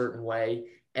lean a certain way.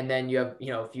 And then you have,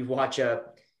 if you watch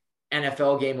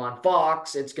NFL game on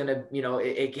Fox, it's going to,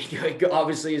 it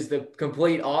obviously is the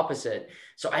complete opposite.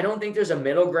 So I don't think there's a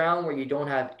middle ground where you don't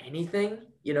have anything,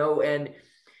 and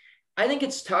I think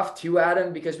it's tough too,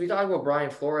 Adam, because we talk about Brian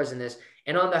Flores in this,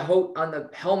 and on the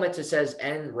helmet it says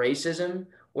 "end racism,"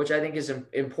 which I think is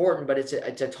important, but it's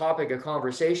a topic of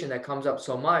conversation that comes up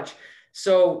so much.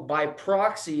 So by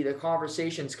proxy, the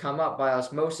conversations come up by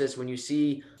osmosis when you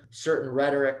see certain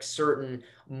rhetoric, certain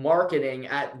marketing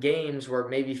at games where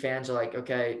maybe fans are like,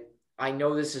 okay, I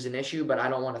know this is an issue, but I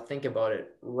don't want to think about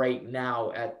it right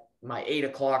now at my 8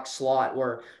 o'clock slot,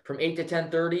 where from 8 to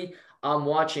 10:30, I'm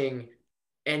watching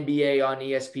NBA on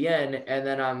ESPN, and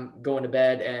then I'm going to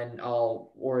bed and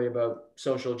I'll worry about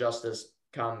social justice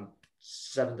come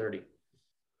 7:30.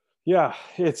 Yeah,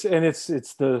 it's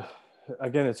the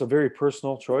again, it's a very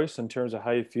personal choice in terms of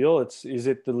how you feel. Is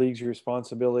it the league's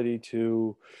responsibility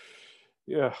to,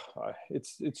 yeah,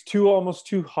 it's too almost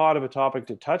too hot of a topic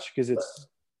to touch because it's.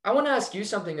 I want to ask you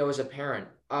something though, as a parent.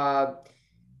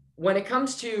 When it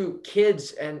comes to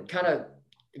kids and kind of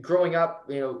growing up,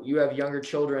 you have younger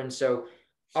children, so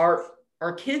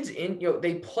are kids in,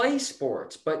 they play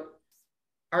sports, but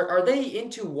are they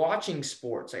into watching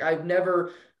sports? Like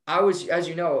I was, as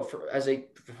you know,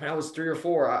 when I was 3 or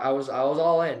 4, I was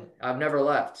all in. I've never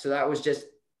left. So that was just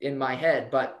in my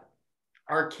head. But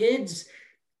are kids,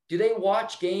 do they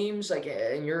watch games, like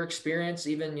in your experience,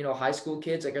 even, high school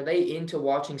kids, like, are they into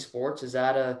watching sports? Is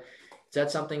that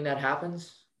something that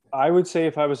happens? I would say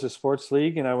if I was a sports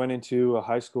league and I went into a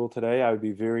high school today, I would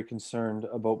be very concerned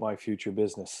about my future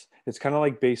business. It's kind of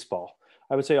like baseball.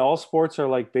 I would say all sports are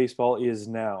like baseball is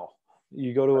now.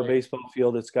 You go to a Right. baseball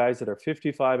field, it's guys that are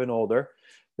 55 and older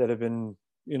that have been,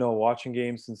 watching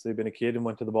games since they've been a kid and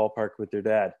went to the ballpark with their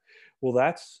dad. Well,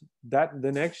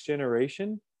 the next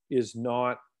generation is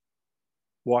not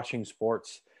watching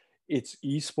sports. It's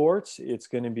esports. It's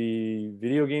going to be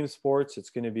video game sports. It's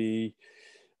going to be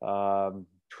um,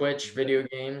 Twitch, video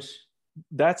games.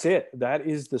 that's it. That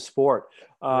is the sport.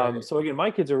 Right. So again,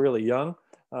 my kids are really young,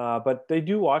 but they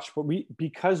do watch. But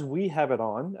because we have it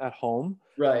on at home,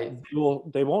 Right.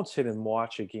 they won't sit and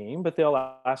watch a game, but they'll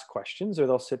ask questions, or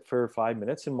they'll sit for 5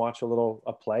 minutes and watch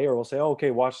a play, or we'll say, oh,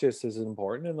 okay, watch this. This is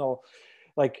important, and they'll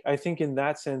like. I think in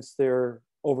that sense, they're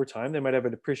over time they might have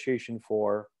an appreciation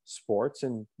for sports,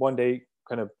 and one day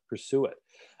kind of pursue it.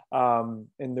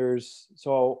 And there's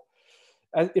so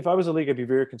if I was a league, I'd be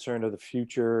very concerned of the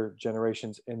future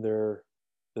generations and the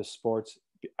sports.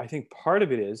 I think part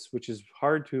of it is, which is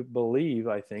hard to believe,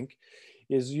 I think,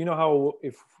 is how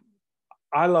if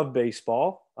I love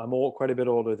baseball, I'm quite a bit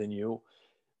older than you,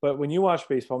 but when you watch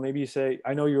baseball, maybe you say,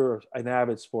 I know you're an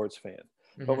avid sports fan,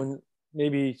 but Mhm. when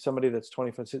maybe somebody that's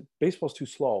 25 says baseball's too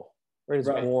slow, right? It's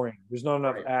Right. boring. There's not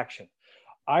enough Right. action.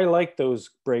 I like those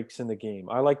breaks in the game.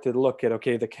 I like to look at,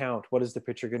 okay, the count. What is the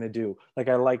pitcher going to do? Like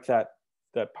I like that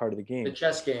part of the The game,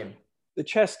 chess game. the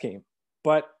chess game.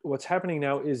 But what's happening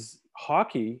now is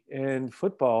hockey and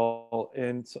football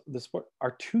and the sport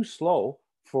are too slow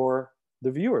for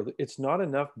the viewer. It's not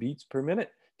enough beats per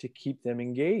minute to keep them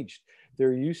engaged.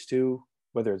 They're used to,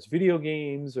 whether it's video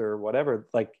games or whatever,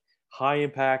 like high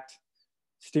impact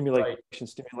stimulation, Right.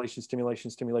 stimulation,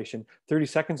 stimulation, stimulation. 30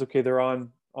 seconds, okay, they're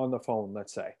on the phone,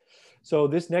 let's say. So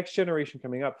this next generation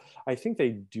coming up, I think they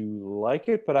do like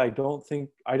it, but I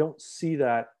don't see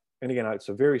that. And again, it's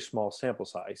a very small sample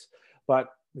size, but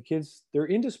the kids, they're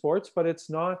into sports, but it's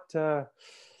not a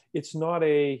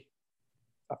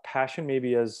passion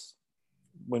maybe as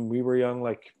when we were young,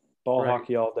 like ball Right.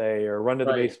 hockey all day or run to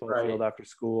the Right. baseball Right. field after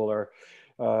school or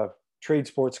uh, trade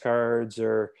sports cards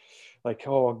or like,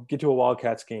 oh, get to a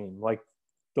Wildcats game. Like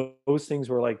those things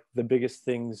were like the biggest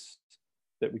things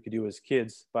that we could do as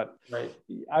kids. But Right.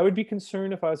 I would be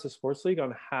concerned if I was a sports league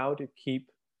on how to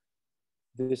keep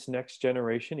this next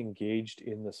generation engaged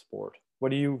in the sport. What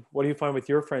do you find with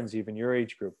your friends, even your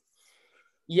age group?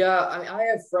 Yeah, I mean, I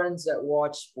have friends that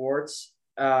watch sports.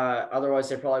 Otherwise,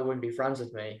 they probably wouldn't be friends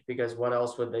with me, because what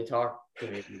else would they talk to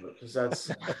me about? Because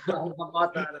I'm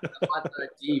not that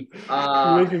deep.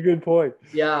 You make a good point.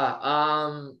 Yeah.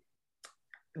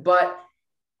 But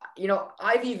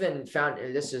I've even found,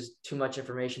 this is too much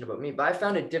information about me, but I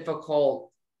found it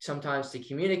difficult sometimes to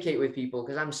communicate with people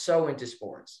because I'm so into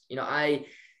sports.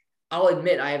 I'll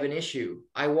admit I have an issue.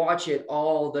 I watch it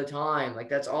all the time. Like,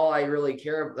 that's all I really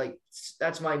care about. Like,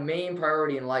 that's my main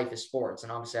priority in life is sports.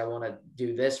 And obviously I want to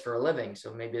do this for a living.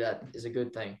 So maybe that is a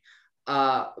good thing.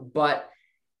 But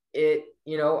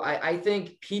I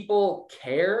think people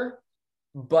care,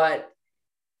 but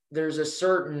there's a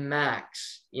certain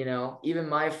max, even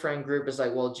my friend group is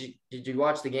like, well, did you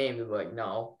watch the game? They're like,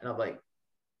 no. And I'm like,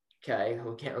 Okay,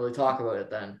 we can't really talk about it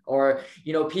then. Or,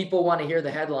 people want to hear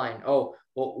the headline. Oh,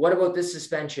 well, what about this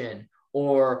suspension?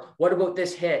 Or what about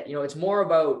this hit? It's more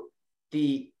about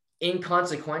the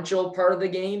inconsequential part of the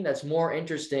game that's more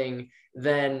interesting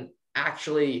than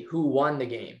actually who won the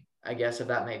game, I guess, if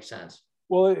that makes sense.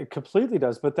 Well, it completely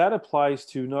does, but that applies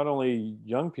to not only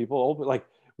young people, old, but like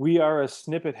we are a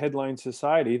snippet headline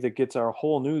society that gets our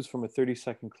whole news from a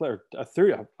 30-second clip, a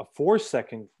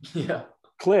 4-second Yeah,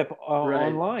 clip right.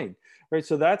 online, right?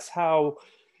 So that's how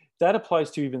that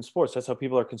applies to even sports. That's how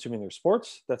people are consuming their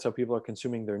sports. That's how people are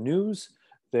consuming their news,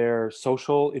 their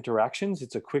social interactions.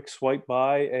 It's a quick swipe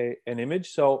by an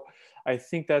image. So I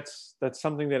think that's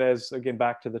something that, as again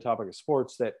back to the topic of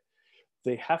sports, that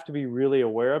they have to be really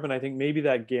aware of. And I think maybe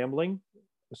that gambling,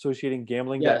 associating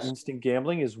gambling, that Yes. instant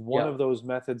gambling is one Yeah. of those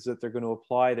methods that they're going to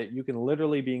apply, that you can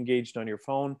literally be engaged on your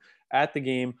phone at the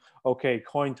game. Okay,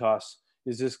 coin toss.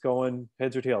 Is this going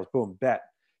heads or tails? Boom, bet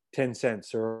 10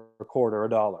 cents or a quarter, a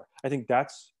dollar. I think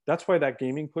that's why that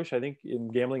gaming push, I think, in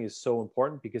gambling is so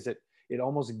important, because it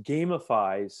almost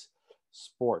gamifies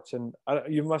sports. And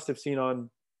you must have seen on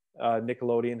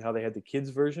Nickelodeon how they had the kids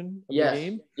version of the Yes.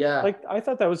 game. Yeah. Like, I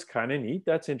thought that was kind of neat.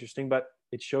 That's interesting, but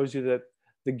it shows you that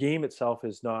the game itself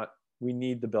is not, we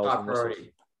need the bells Top and whistles,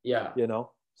 priority. Yeah.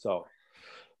 So,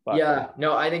 but Yeah.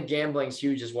 No, I think gambling's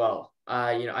huge as well.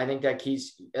 I think that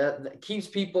keeps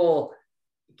people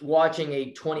watching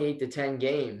a 28-10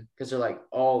 game because they're like,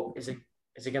 oh, is it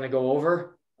going to go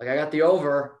over? Like, I got the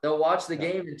over. They'll watch the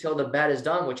yeah, game until the bet is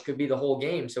done, which could be the whole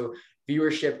game. So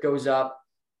viewership goes up,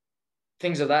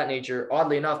 things of that nature.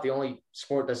 Oddly enough, the only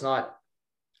sport that's not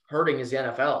hurting is the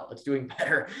NFL. It's doing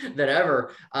better than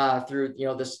ever through,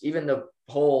 this, even the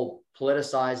whole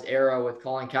politicized era with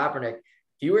Colin Kaepernick.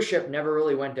 Viewership never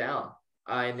really went down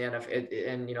in the NFL.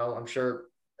 And, I'm sure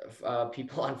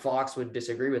people on Fox would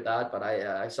disagree with that, but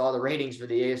I saw the ratings for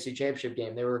the AFC Championship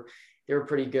game. They were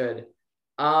pretty good.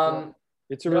 yeah. Um,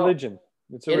 It's a no, religion.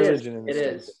 It's a it is. religion in the It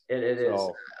States. is. It is.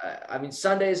 So, I mean,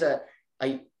 Sunday's a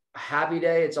happy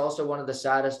day. It's also one of the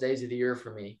saddest days of the year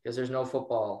for me because there's no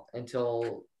football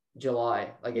until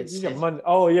July. Like yeah,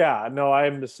 oh yeah, no,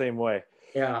 I'm the same way.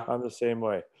 yeah, I'm the same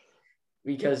way.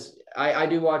 because I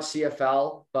do watch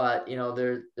CFL, but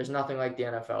there's nothing like the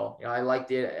NFL. I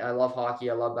love hockey,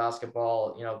 I love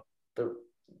basketball,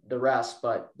 the rest,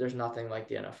 but there's nothing like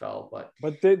the NFL.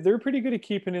 But they're pretty good at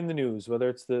keeping in the news, whether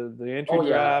it's the entry Oh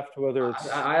yeah, draft, whether it's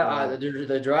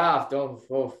the draft.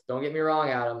 Don't get me wrong,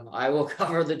 Adam. I will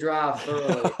cover the draft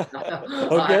thoroughly. I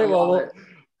okay, well, love it.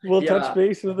 we'll touch Yeah,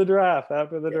 base with the draft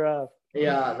after the draft.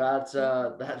 yeah, that's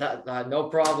that no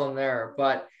problem there.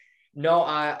 But no,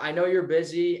 I know you're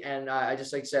busy, and I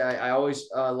just like to say I always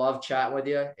love chatting with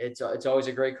you. It's always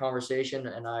a great conversation,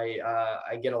 and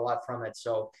I get a lot from it.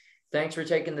 So thanks for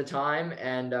taking the time,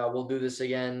 and we'll do this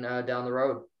again down the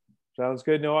road. Sounds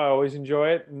good, Noah. I always enjoy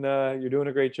it, and you're doing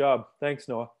a great job. Thanks,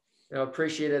 Noah.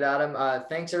 Appreciate it, Adam.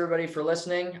 Thanks everybody for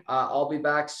listening. I'll be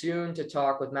back soon to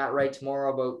talk with Matt Wright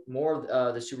tomorrow about more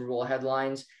of the Super Bowl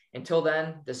headlines. Until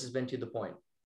then, this has been To The Point.